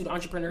pursued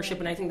entrepreneurship,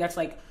 and I think that's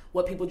like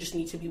what people just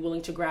need to be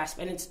willing to grasp.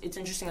 And it's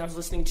interesting. I was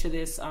listening to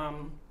this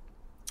an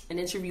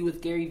interview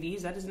with Gary Vee.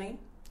 Is that his name?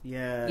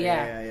 Yeah,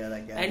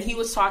 that guy. And he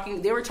was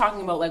talking. They were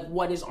talking about like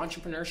what is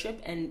entrepreneurship,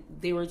 and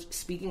they were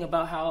speaking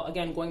about how,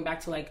 again, going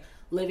back to like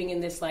living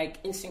in this like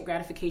instant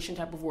gratification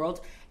type of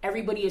world,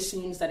 everybody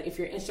assumes that if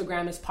your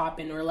Instagram is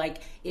popping, or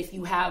like if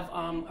you have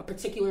a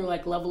particular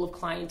like level of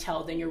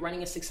clientele, then you're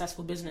running a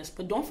successful business.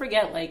 But don't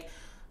forget, like,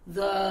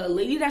 the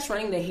lady that's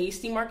running the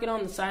Hasty Market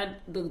on the side,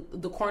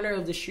 the corner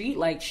of the street,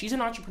 like, she's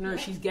an entrepreneur.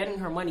 She's getting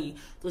her money.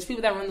 Those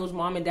people that run those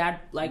mom and dad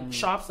like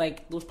shops,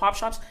 like those pop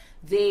shops,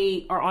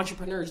 they are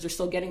entrepreneurs. They're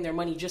still getting their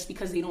money. Just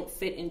because they don't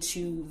fit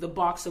into the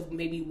box of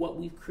maybe what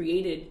we've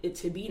created it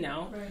to be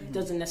now,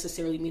 doesn't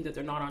necessarily mean that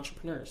they're not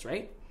entrepreneurs,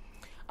 right?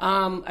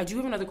 I do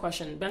have another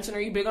question. Benson,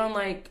 are you big on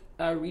like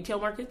retail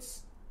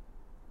markets?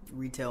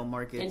 Retail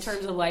markets. In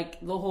terms of like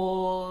the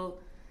whole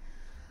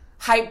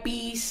hype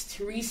beast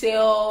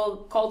resale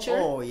culture?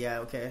 Oh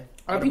yeah, okay.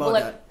 Are people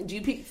like that? Do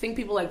you think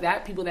people like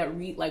that, people that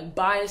like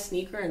buy a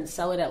sneaker and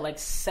sell it at like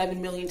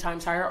 7 million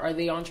times higher, are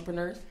they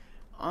entrepreneurs?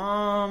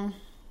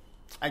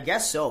 I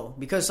guess so,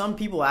 because some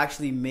people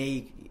actually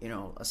make, you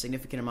know, a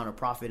significant amount of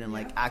profit and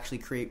like actually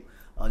create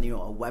you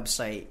know, a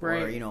website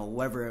or, you know,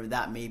 whatever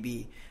that may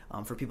be,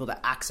 for people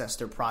to access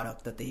their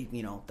product that they,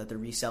 you know, that they're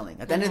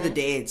reselling. At the end of the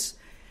day,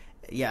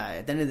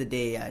 at the end of the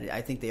day,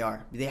 I think they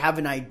have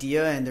an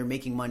idea and they're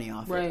making money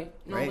off it.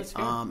 Right. That's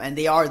true. And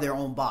they are their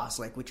own boss,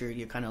 like what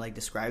you're kind of like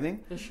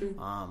describing. That's true.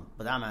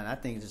 But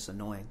that thing is just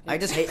annoying. I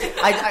just hate,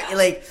 I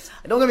like,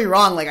 don't get me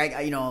wrong, like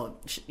I you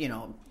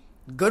know,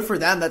 good for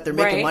them that they're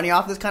making money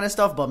off this kind of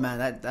stuff, but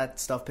man, that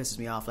stuff pisses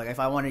me off. Like, if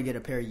I wanted to get a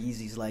pair of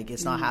Yeezys, like,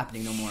 it's not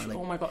happening no more. Like,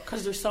 oh my god,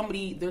 because there's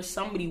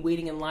somebody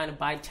waiting in line to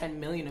buy 10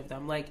 million of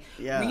them. Like,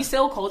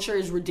 resale culture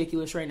is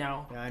ridiculous right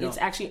now. Yeah, I know. It's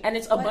actually, and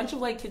it's a bunch of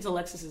like kids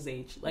Alexis's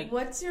age. Like,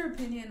 what's your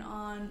opinion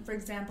on, for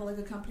example, like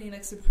a company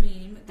like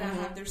Supreme that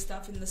have their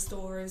stuff in the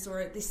stores,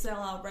 or they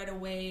sell out right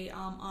away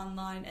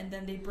online, and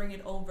then they bring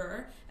it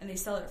over and they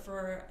sell it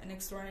for an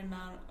extraordinary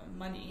amount of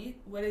money?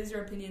 What is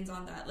your opinions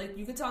on that? Like,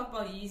 you could talk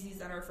about Yeezys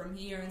that are from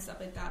here and stuff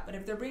like that, but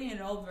if they're bringing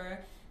it over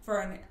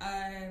for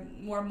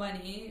more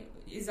money,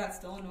 is that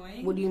still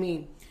annoying? What do you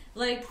mean?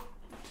 Like,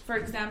 for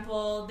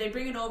example, they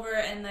bring it over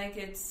and like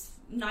it's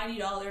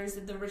 $90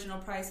 at the original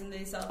price, and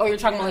they sell. Oh, you're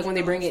talking about like when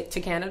they bring it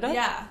to Canada?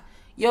 Yeah.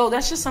 Yo,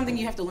 that's just something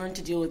you have to learn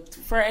to deal with.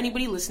 For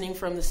anybody listening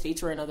from the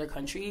States or another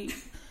country,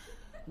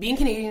 being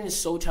Canadian is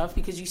so tough,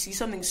 because you see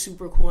something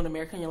super cool in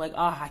America and you're like,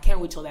 I can't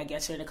wait till that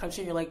gets here. And it comes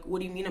here and you're like, what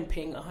do you mean I'm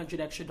paying $100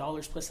 extra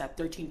plus that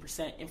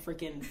 13% in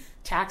freaking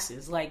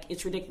taxes? Like,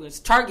 it's ridiculous.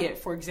 Target,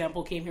 for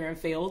example, came here and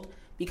failed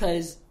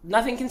because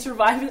nothing can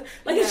survive it.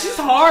 Like, it's just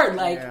hard.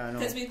 Like,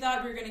 because we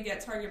thought we were going to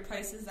get Target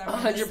prices that were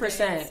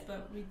 100%,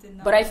 but we did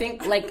not. But I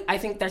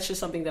think that's just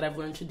something that I've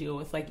learned to deal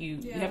with. Like,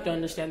 you have to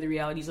understand the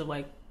realities of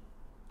like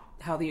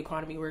how the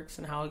economy works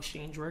and how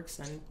exchange works,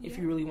 and if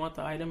you really want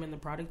the item and the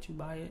product, you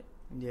buy it.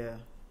 Yeah.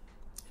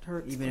 It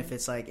hurts. Even if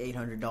it's like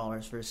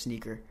 $800 for a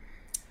sneaker.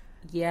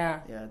 Yeah.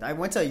 Yeah. I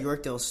went to a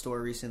Yorkdale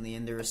store recently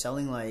and they were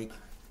selling like,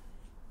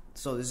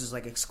 so this is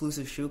like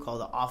exclusive shoe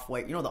called the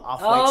Off-White. You know the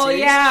Off-White series?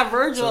 Yeah,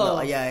 Virgil. So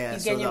He's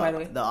Kenyan, by the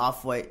way. The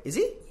Off-White. Is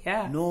he?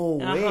 Yeah. No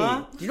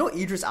way. Do you know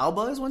Idris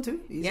Elba is one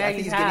too? I think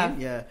he's getting.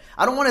 Yeah.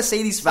 I don't want to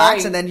say these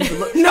facts and then you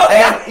look. No.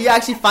 You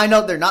actually find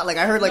out they're not. Like,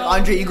 I heard like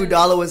Andre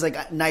Iguodala was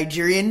like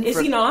Nigerian. Is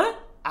he not?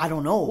 I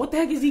don't know. What the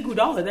heck is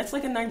Iguodala? That's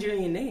like a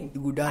Nigerian name.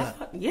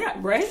 Iguodala. Yeah,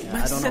 right?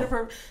 Yeah, I don't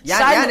know.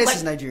 Giannis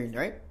is Nigerian,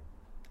 right?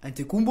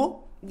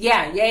 Antetokounmpo?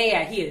 Yeah,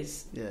 he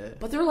is. Yeah.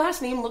 But their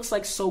last name looks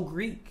like so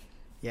Greek.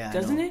 Yeah,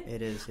 doesn't it?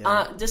 It is.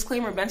 Yeah.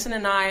 Disclaimer: Benson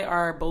and I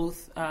are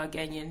both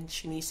Ghanaian.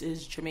 Shanice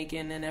is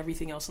Jamaican, and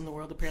everything else in the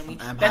world apparently.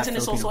 Benson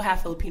is also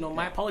half Filipino.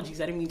 My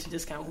apologies. I didn't mean to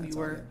discount who you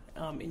were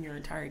in your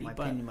entirety.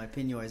 My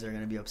Pinoys are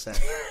gonna be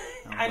upset.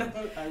 I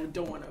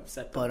don't want to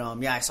upset them.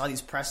 But I saw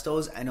these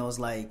Prestos, and it was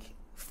like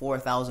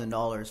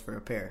 $4,000 for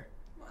a pair.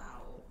 Wow.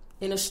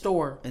 In a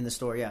store. In the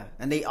store, yeah.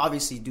 And they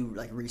obviously do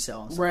like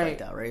resell and stuff like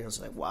that, right? It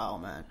was like, wow,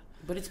 man.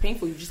 But it's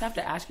painful. You just have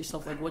to ask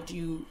yourself, like, what do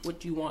you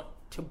want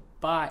to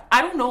buy?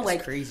 I don't know. That's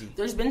like, crazy.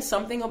 There's been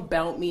something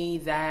about me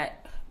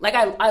that, like,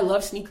 I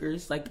love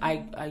sneakers. Like,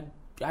 I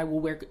will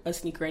wear a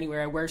sneaker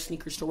anywhere. I wear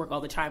sneakers to work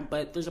all the time.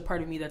 But there's a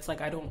part of me that's like,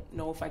 I don't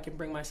know if I can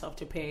bring myself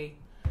to pay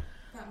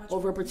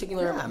over a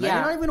particular. Man, you're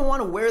not even gonna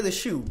want to wear the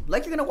shoe.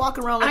 Like, you're gonna walk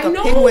around like a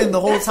penguin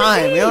the whole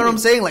time. You know what I'm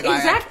saying? Like,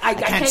 exactly. I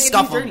can't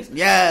stuff get these them.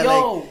 Yeah.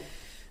 Yo. Like,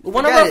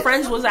 one of our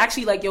friends was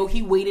actually like,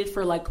 he waited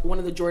for like one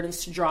of the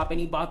Jordans to drop and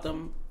he bought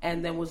them,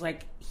 and then was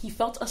like, he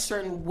felt a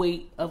certain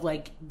weight of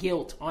like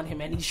guilt on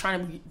him, and he's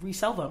trying to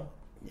resell them.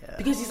 Yeah.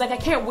 Because he's like, I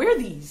can't wear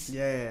these.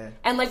 Yeah.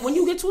 And like, when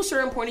you get to a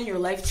certain point in your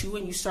life too,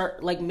 and you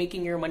start like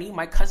making your money,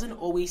 my cousin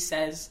always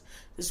says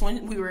this,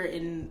 when we were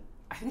in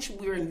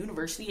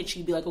university, and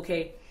she'd be like,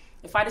 okay,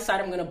 if I decide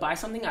I'm going to buy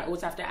something, I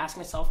always have to ask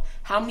myself,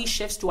 how many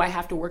shifts do I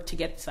have to work to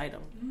get this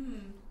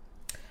item?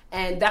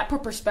 And that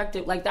brought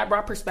perspective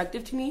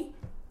to me.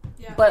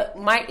 Yeah. But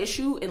my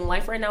issue in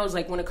life right now is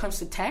like when it comes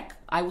to tech,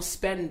 I will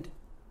spend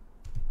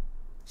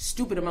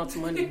stupid amounts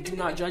of money. Do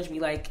not judge me.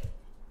 Like,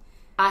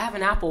 I have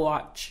an Apple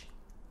Watch.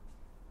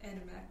 And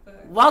a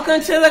MacBook.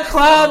 Welcome to the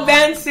club,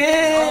 Benson.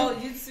 Oh,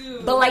 you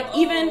too. But like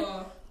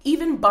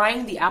even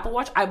buying the Apple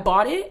Watch, I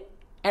bought it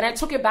and I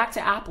took it back to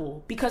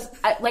Apple because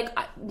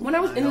when I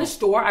was in the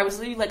store, I was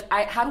literally like,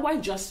 how do I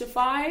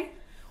justify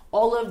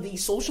all of the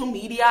social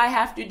media I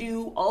have to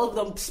do, all of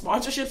the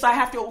sponsorships I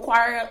have to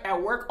acquire at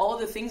work, all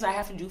of the things I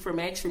have to do for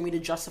Megs for me to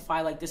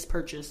justify like this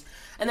purchase.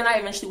 And then I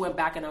eventually went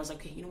back and I was like,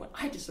 okay, you know what?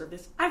 I deserve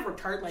this. I've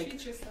worked hard. Like,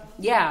 treat yourself.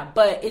 Yeah,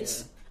 but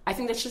I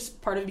think that's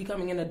just part of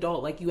becoming an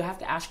adult. Like, you have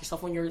to ask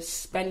yourself when you're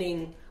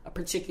spending a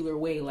particular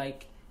way,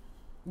 like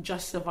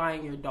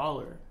justifying your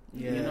dollar.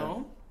 Yeah. You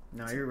know?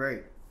 No, you're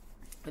right.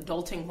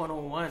 Adulting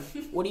 101.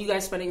 What are you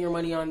guys spending your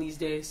money on these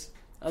days,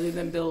 other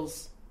than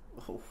bills?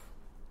 Oh.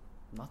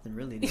 Nothing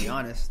really, to be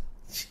honest.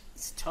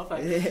 It's tough.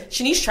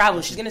 Shanice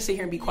travels. She's gonna sit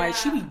here and be quiet.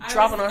 She be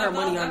dropping on her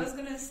money on. I was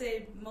gonna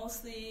say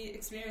mostly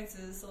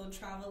experiences, so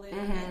traveling.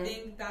 I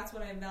think that's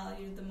what I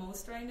value the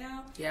most right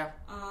now. Yeah.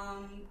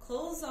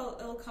 Clothes,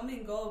 it'll come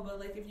and go, but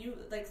like if you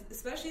like,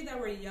 especially that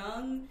we're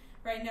young.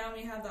 Right now,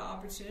 we have the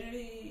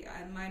opportunity.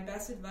 My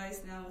best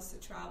advice now is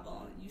to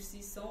travel. You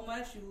see so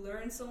much, you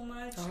learn so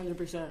much.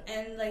 100%.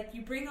 And like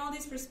you bring all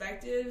these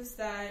perspectives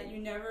that you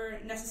never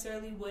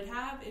necessarily would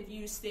have if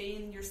you stay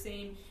in your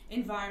same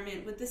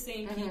environment with the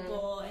same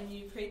people, and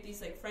you create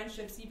these like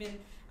friendships even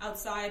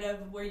outside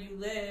of where you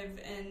live,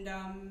 and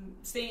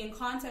stay in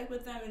contact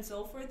with them and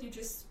so forth. You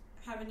just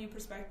have a new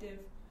perspective.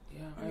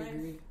 Yeah, I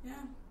agree. Yeah,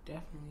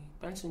 definitely.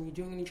 Benson, you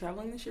doing any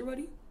traveling this year,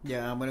 buddy?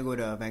 Yeah, I'm gonna go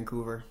to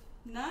Vancouver.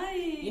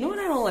 Nice. You know what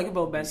I don't like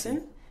about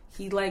Benson?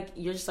 He like,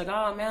 you're just like,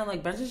 oh man,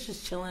 like Benson's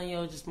just chilling,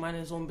 just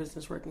minding his own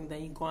business, working.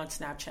 Then you go on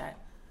Snapchat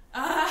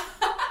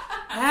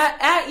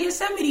at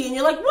Yosemite, and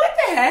you're like, what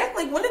the heck?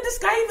 Like, when did this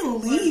guy even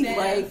leave?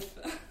 Like,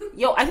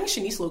 I think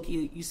Shanice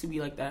Loki used to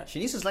be like that.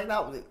 Shanice is like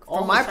that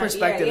from my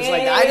perspective. It's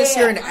like I just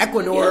here in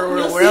Ecuador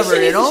or wherever,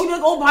 Shanice, you know. She'd be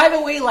like, oh, by the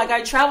way, like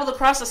I traveled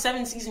across the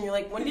 7 seas, and you're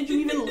like, when did you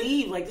even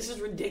leave? Like, this is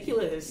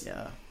ridiculous.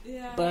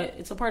 Yeah. But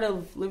it's a part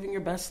of living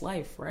your best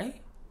life,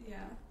 right? Yeah.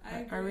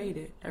 I rate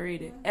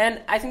it.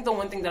 And I think the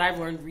one thing that I've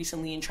learned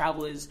recently in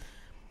travel is,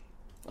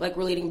 like,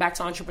 relating back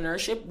to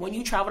entrepreneurship, when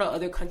you travel to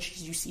other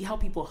countries, you see how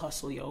people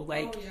hustle,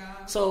 Like,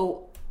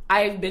 so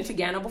I've been to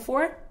Ghana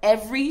before.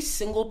 Every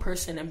single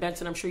person, and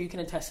Benson, I'm sure you can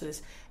attest to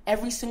this,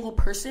 every single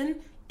person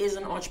is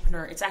an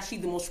entrepreneur. It's actually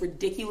the most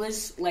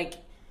ridiculous, like,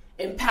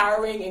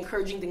 empowering,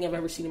 encouraging thing I've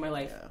ever seen in my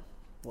life. Yeah.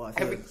 Well, I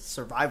feel like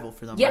survival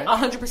for them, right?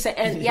 100%.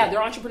 And,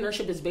 their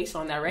entrepreneurship is based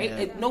on that, right?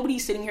 Yeah.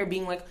 Nobody's sitting here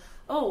being like,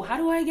 oh, how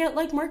do I get,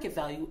 like, market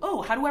value?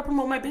 Oh, how do I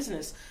promote my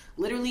business?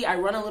 Literally, I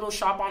run a little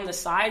shop on the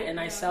side, and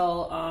I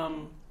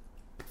sell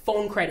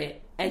phone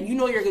credit. And you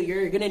know you're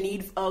going to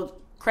need a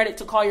credit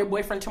to call your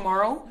boyfriend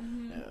tomorrow.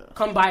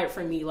 Come buy it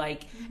from me.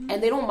 Like,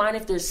 and they don't mind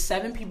if there's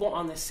 7 people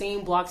on the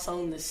same block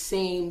selling the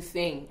same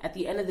thing. At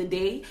the end of the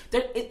day,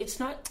 it's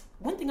not...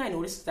 One thing I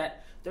noticed is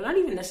that they're not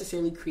even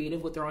necessarily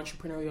creative with their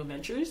entrepreneurial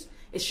ventures.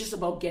 It's just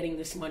about getting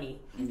this money.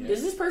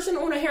 Does this person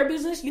own a hair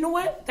business? You know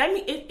what? That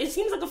it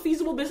seems like a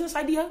feasible business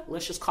idea.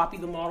 Let's just copy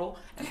the model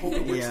and hope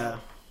it works out.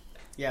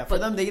 Yeah, for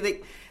them,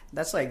 they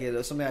that's like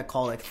something I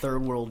call like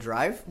third world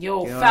drive.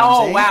 Yo, you know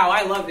wow,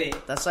 I love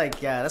it. That's like,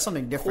 that's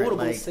something different. Quotables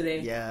like today.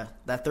 Yeah,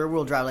 that third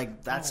world drive,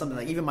 like that's something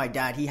like even my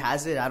dad, he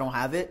has it. I don't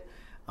have it.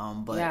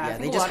 But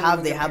they just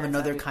have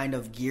another kind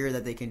of gear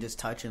that they can just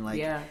touch and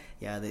like I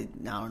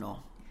don't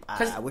know.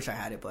 I wish I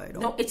had it, but I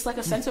don't. No, it's like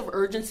a sense of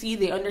urgency.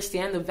 They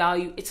understand the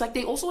value. It's like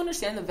they also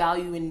understand the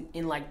value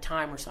in like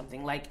time or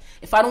something. Like,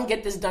 if I don't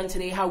get this done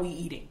today, how are we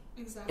eating?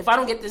 Exactly. If I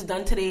don't get this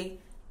done today,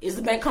 is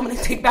the bank coming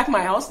to take back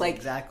my house? Like,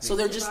 exactly. So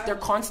they're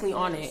constantly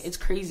on it. It's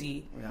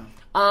crazy.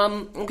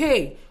 Yeah.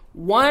 Okay.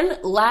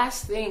 One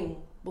last thing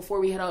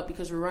before we head out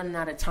because we're running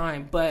out of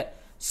time, but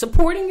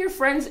supporting your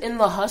friends in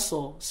the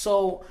hustle.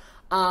 So,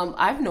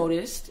 I've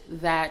noticed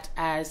that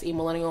as a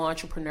millennial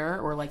entrepreneur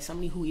or like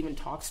somebody who even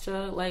talks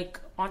to like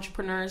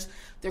entrepreneurs,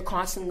 they're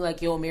constantly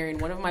like, yo, Marion,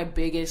 one of my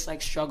biggest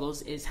like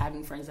struggles is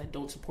having friends that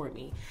don't support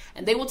me.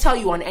 And they will tell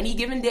you on any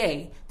given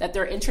day that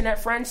their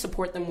internet friends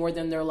support them more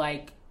than their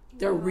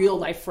real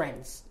life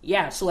friends.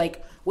 Yeah. So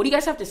like, what do you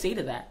guys have to say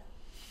to that?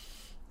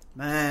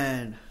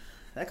 Man,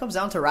 that comes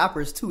down to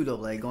rappers too, though.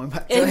 Like going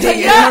back to you know what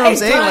I'm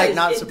saying? Does. Like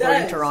not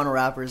supporting Toronto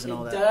rappers and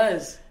all that. It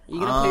does.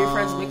 You're gonna play your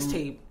friend's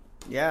mixtape.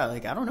 Yeah,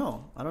 like I don't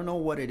know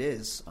what it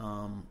is.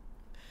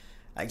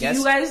 I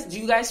guess. Do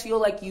you guys feel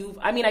like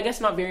I mean, I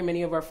guess not very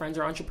many of our friends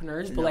are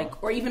entrepreneurs, but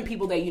like, or even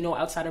people that you know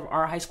outside of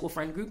our high school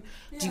friend group.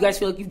 Yeah. Do you guys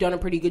feel like you've done a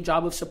pretty good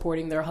job of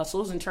supporting their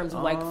hustles in terms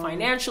of like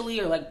financially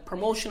or like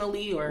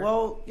promotionally or?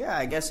 Well, yeah,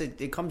 I guess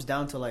it comes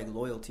down to like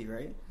loyalty,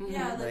 right?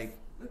 Yeah. Like,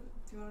 do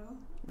you want to go?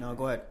 No,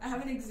 go ahead. I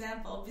have an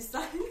example.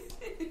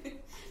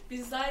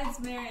 Besides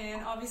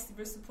Marion, obviously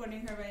we're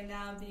supporting her right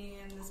now being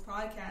in this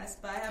podcast,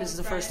 but I have this is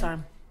the first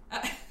time.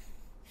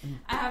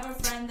 I have a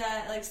friend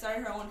that like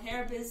started her own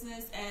hair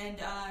business, and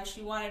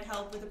she wanted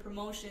help with the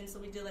promotion, so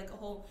we did like a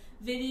whole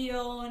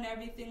video and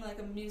everything, like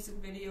a music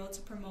video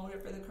to promote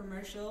it for the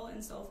commercial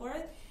and so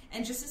forth.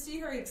 And just to see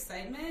her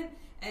excitement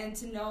and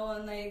to know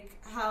and like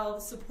how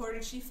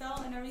supported she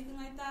felt and everything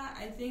like that,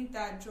 I think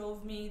that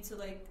drove me to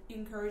like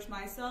encourage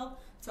myself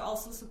to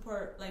also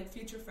support like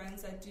future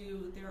friends that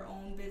do their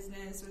own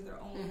business or their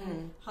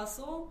own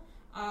hustle.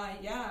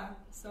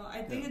 So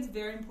I think it's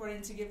very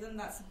important to give them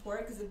that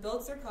support because it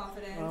builds their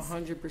confidence.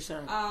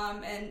 100%.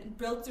 And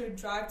builds their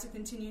drive to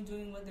continue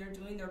doing what they're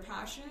doing, their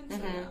passion. So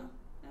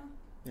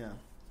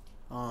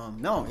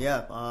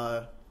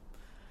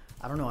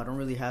I don't know. I don't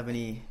really have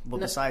any.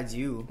 But besides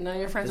you, none of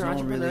your friends are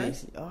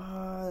entrepreneurs.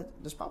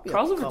 There's probably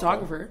Carl's a a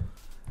photographer.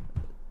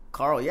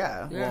 Carl,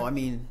 yeah. Well, I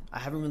mean, I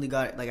haven't really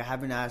got I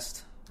haven't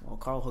asked. Well,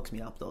 Carl hooks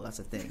me up though. That's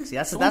the thing. See,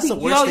 that's the worst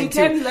thing too. You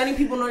can't be letting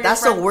people know your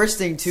That's friend. the worst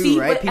thing too,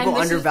 right? People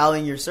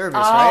undervaluing your service,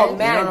 right? Oh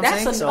man, you know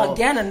that's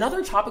again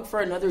another topic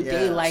for another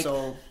day. Like,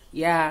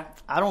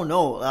 I don't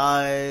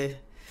know.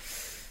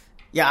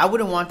 Yeah, I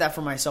wouldn't want that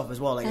for myself as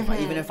well. Like,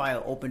 even if I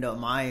opened up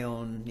my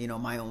own,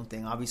 my own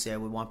thing, obviously I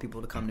would want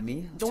people to come to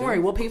me. Don't worry,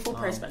 we'll pay full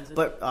price.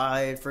 But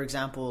for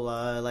example,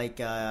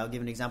 I'll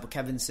give an example.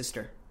 Kevin's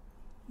sister,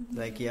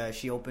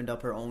 she opened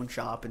up her own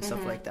shop and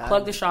stuff like that.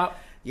 Plug the shop.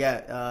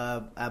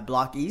 Yeah, at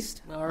Block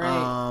East. All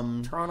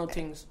right, Toronto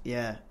Tings.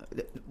 Yeah.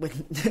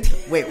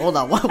 Wait, hold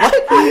on. What?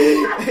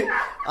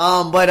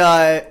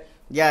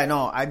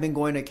 I've been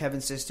going to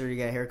Kevin's sister to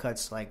get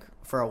haircuts like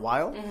for a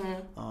while.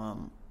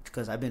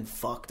 Because I've been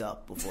fucked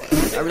up before.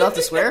 Are we allowed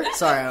to swear?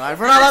 Sorry,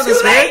 we're not allowed to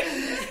swear.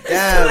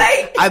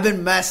 Yeah, I've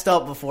been messed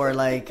up before.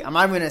 Like, I'm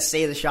not going to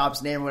say the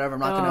shop's name or whatever.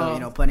 I'm not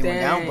going to, put anyone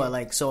down. But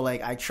I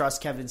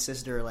trust Kevin's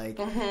sister.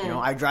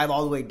 I drive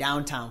all the way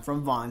downtown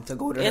from Vaughan to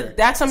go to her.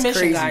 That's a mission,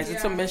 crazy. guys.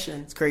 It's a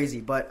mission. It's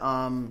crazy, but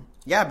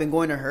I've been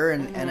going to her,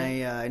 and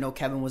I know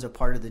Kevin was a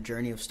part of the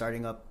journey of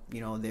starting up,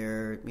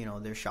 their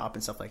shop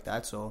and stuff like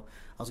that. So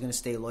I was going to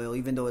stay loyal,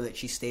 even though that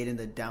she stayed in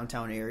the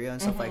downtown area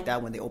and stuff like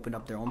that when they opened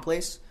up their own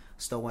place.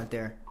 Still went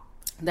there.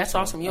 That's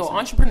awesome. Yo,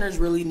 entrepreneurs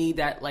really need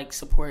that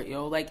support,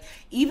 yo. Like,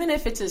 even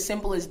if it's as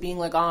simple as being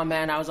like, oh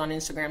man, I was on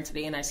Instagram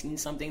today and I seen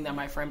something that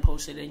my friend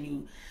posted,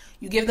 and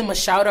you give them a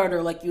shout out,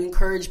 or you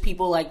encourage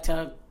people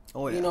to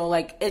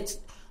it's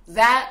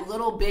that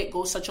little bit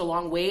goes such a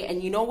long way.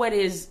 And you know what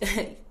is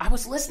I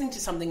was listening to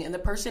something, and the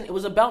person, it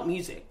was about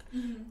music.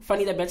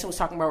 Funny that Benson was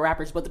talking about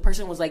rappers, but the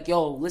person was like,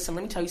 yo, listen,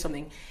 let me tell you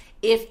something.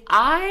 If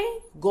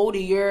I go to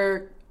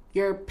your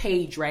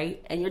page,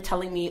 right, and you're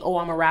telling me, oh,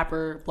 I'm a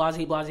rapper, blah,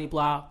 blah, blah,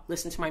 blah,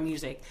 listen to my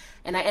music,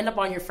 and I end up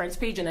on your friend's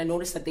page and I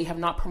notice that they have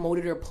not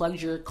promoted or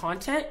plugged your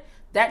content,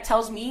 that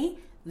tells me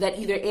that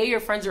either A,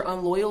 your friends are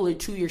unloyal, or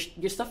two, your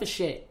stuff is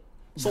shit.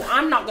 So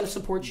I'm not going to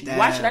support you. Damn.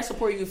 Why should I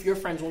support you if your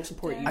friends won't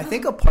support you? I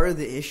think a part of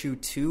the issue,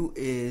 too,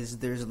 is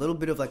there's a little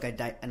bit of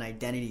an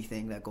identity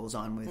thing that goes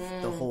on with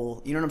the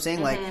whole, you know what I'm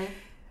saying?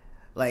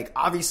 Like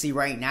obviously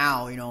right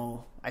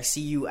now, I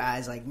see you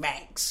as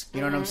Max, you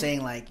know what I'm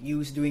saying?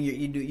 You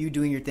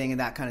doing your thing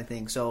and that kind of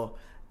thing. So,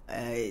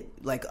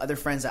 other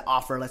friends that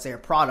offer, let's say, a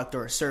product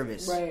or a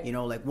service,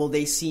 right. Will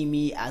they see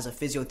me as a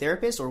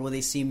physiotherapist, or will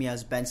they see me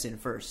as Benson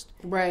first?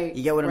 Right.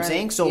 You get what I'm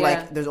saying? So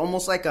there's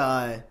almost like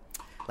a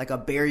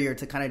barrier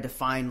to kind of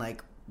define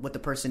what the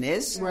person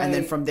is, right. And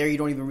then from there you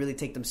don't even really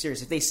take them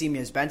serious. If they see me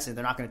as Benson,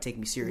 they're not going to take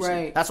me seriously.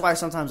 Right. That's why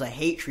sometimes I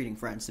hate treating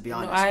friends, to be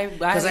honest.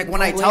 Because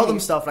when I tell them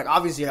stuff,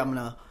 obviously I'm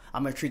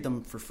gonna treat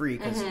them for free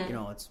because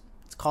it's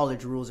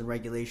college rules and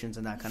regulations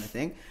and that kind of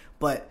thing.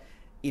 But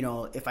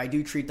if I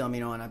do treat them,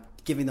 and I'm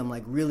giving them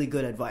really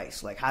good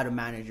advice, like how to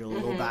manage your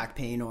low back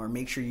pain, or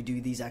make sure you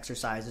do these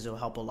exercises, it'll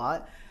help a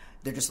lot.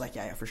 They're just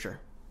yeah, for sure.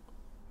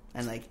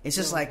 And it's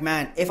just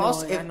man, if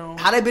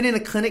had I been in a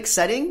clinic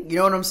setting, you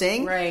know what I'm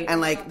saying? Right.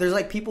 And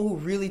there's people who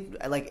really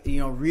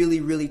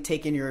really, really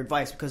take in your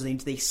advice because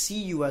they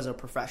see you as a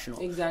professional.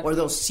 Exactly. Or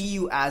they'll see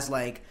you as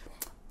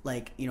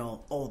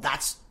oh,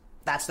 that's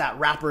that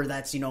rapper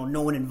that's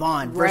known in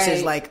Vaughan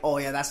versus right. Oh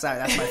yeah, that's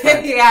my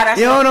friend. Yeah, that's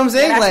what I'm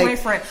saying. Yeah, that's my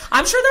friend.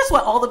 I'm sure that's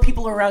what all the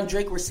people around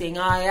Drake were saying.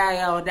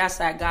 Oh, that's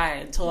that guy.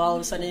 Until all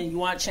of a sudden you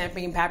want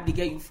Champagne Pappy to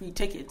get you free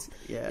tickets.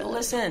 Yeah. Yo,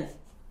 listen,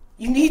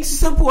 you need to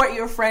support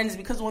your friends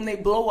because when they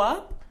blow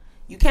up,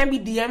 you can't be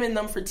DMing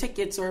them for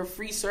tickets or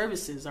free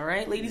services. All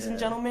right, ladies and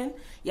gentlemen.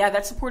 Yeah,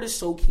 that support is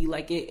so key.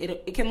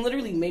 It can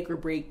literally make or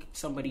break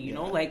somebody. You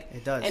know,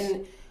 it does.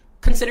 And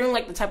considering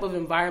the type of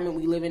environment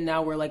we live in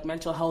now, where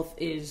mental health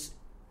is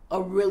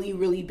a really,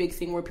 really big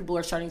thing, where people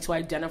are starting to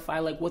identify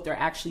what they're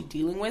actually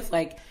dealing with.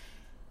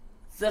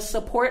 The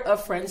support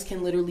of friends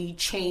can literally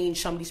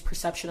change somebody's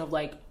perception of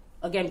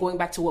again, going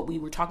back to what we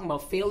were talking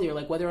about, failure,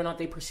 whether or not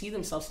they perceive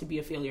themselves to be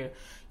a failure.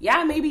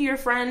 Yeah, maybe your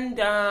friend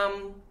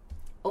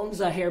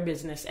owns a hair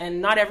business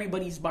and not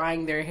everybody's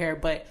buying their hair,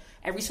 but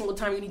every single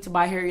time you need to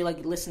buy hair, you're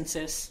listen,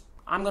 sis,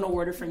 I'm going to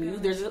order from you.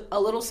 There's a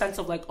little sense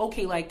of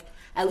okay,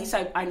 at least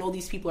I know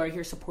these people are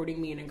here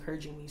supporting me and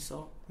encouraging me.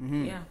 So,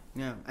 yeah.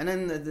 And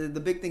then the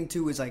big thing,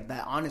 too, is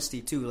that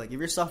honesty, too. If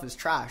your stuff is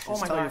trash,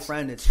 just tell your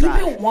friend it's Keep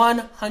trash. Keep it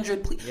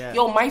 100, please. Yeah.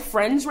 Yo, my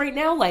friends right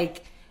now,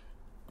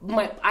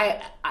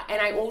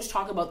 I always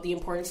talk about the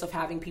importance of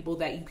having people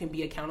that you can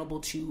be accountable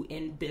to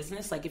in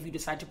business. Like if you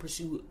decide to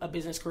pursue a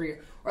business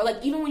career, or like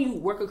even when you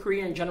work a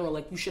career in general,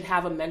 like you should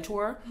have a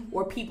mentor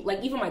or people,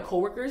 like even my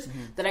coworkers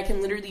that I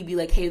can literally be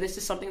like, hey, this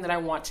is something that I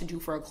want to do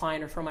for a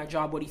client or for my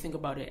job. What do you think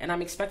about it? And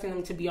I'm expecting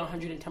them to be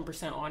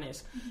 110%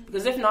 honest,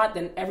 because if not,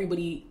 then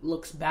everybody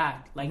looks bad.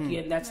 Like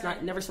yeah, that's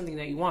never something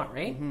that you want,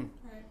 right? Right.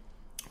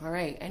 All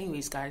right.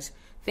 Anyways, guys,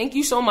 thank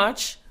you so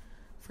much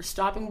for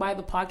stopping by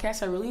the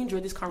podcast. I really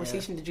enjoyed this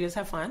conversation. Did you guys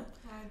have fun?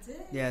 I did.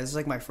 Yeah, this is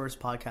like my first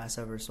podcast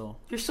ever, so.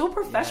 You're so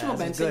professional, Yeah,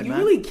 Benson. good, You man.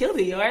 really killed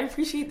it, yo. I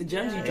appreciate the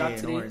gems you dropped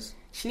no today. worries.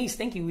 Shanice,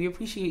 thank you. We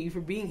appreciate you for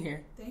being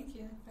here. Thank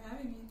you for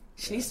having me.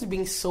 Shanice is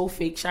being so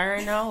fake shy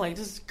right now. Like,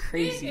 this is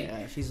crazy.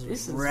 Yeah, she's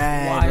This is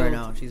red wild. right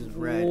now. She's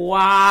red.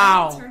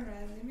 Wow. Turn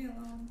red. Leave me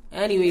alone.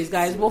 Anyways,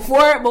 guys,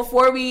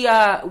 before we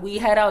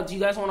head out, do you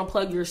guys want to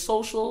plug your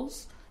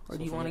socials, or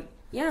do you want to?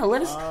 Yeah,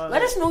 let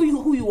us know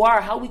who you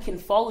are, how we can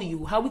follow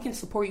you, how we can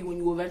support you when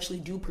you eventually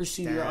do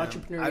pursue your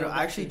entrepreneurial.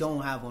 I actually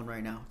don't have one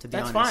right now, to be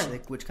That's honest, fine.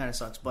 like, which kind of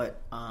sucks.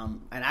 But and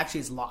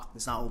actually, it's locked.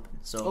 It's not open.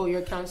 So Oh,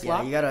 your account's yeah,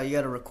 locked? you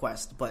gotta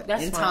request. But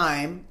That's in fine.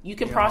 time, You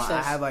can know,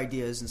 process. I have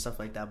ideas and stuff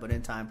like that. But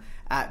in time,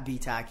 at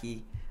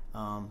btacky,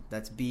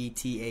 that's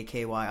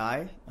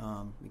BTAKYI.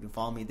 You can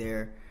follow me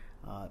there.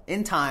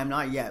 In time,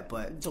 not yet,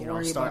 but Don't you know,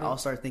 worry about it. I'll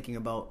start thinking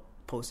about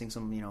posting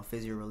some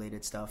physio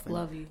related stuff and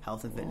Love you.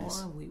 health and fitness.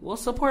 Lovely. We'll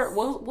support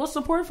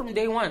from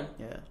day one.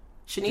 Yeah.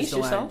 Shanice, Just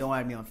yourself? don't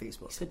add me on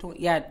Facebook. So don't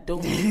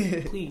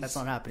please. That's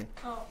not happening.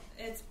 Oh,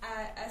 it's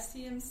at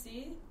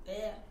STMC.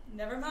 Yeah.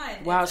 Never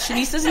mind. Wow, It's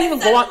Shanice at- doesn't even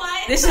I go said on.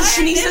 my This is entire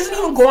Shanice doesn't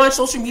handle. even go on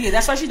social media.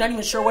 That's why she's not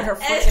even sure what her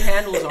freaking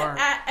handles are.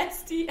 At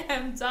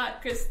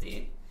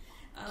stm.christine.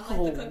 Like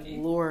Oh the cookie.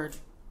 Lord,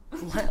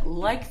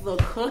 like the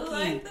cookie.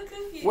 Like the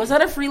cookie. Was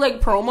that a free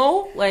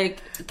promo? Like,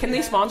 can they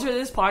Yeah. sponsor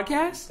this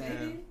podcast?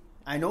 Maybe.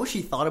 I know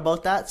she thought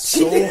about that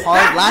so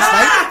hard last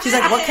night. She's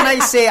like, what can I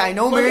say? I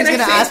know Marian's can I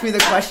going to say? ask me the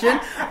question.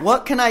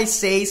 What can I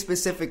say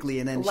specifically?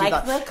 And then she Like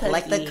thought, the cookie.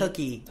 like the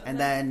cookie. And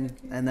then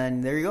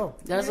there you go.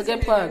 That was a Here's good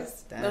your plug.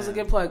 viewers. That was a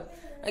good plug.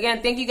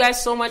 Again, thank you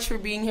guys so much for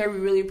being here. We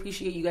really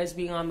appreciate you guys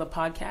being on the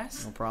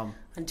podcast. No problem.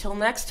 Until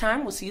next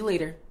time, we'll see you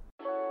later.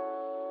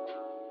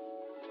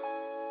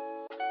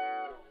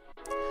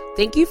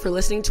 Thank you for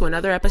listening to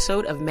another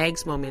episode of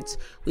Meg's Moments.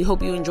 We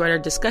hope you enjoyed our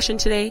discussion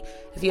today.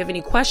 If you have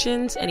any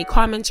questions, any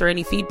comments, or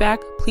any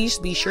feedback, please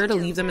be sure to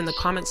leave them in the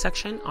comment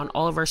section on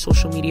all of our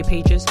social media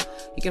pages.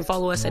 You can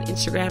follow us at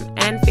Instagram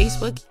and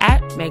Facebook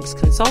at Meg's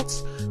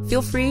Consults.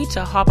 Feel free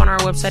to hop on our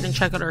website and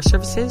check out our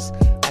services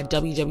at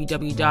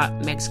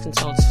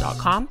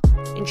www.megsconsults.com.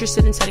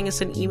 Interested in sending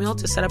us an email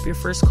to set up your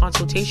first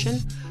consultation?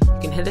 You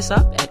can hit us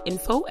up at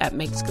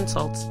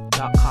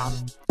info@megsconsults.com.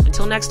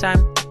 Until next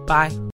time, bye.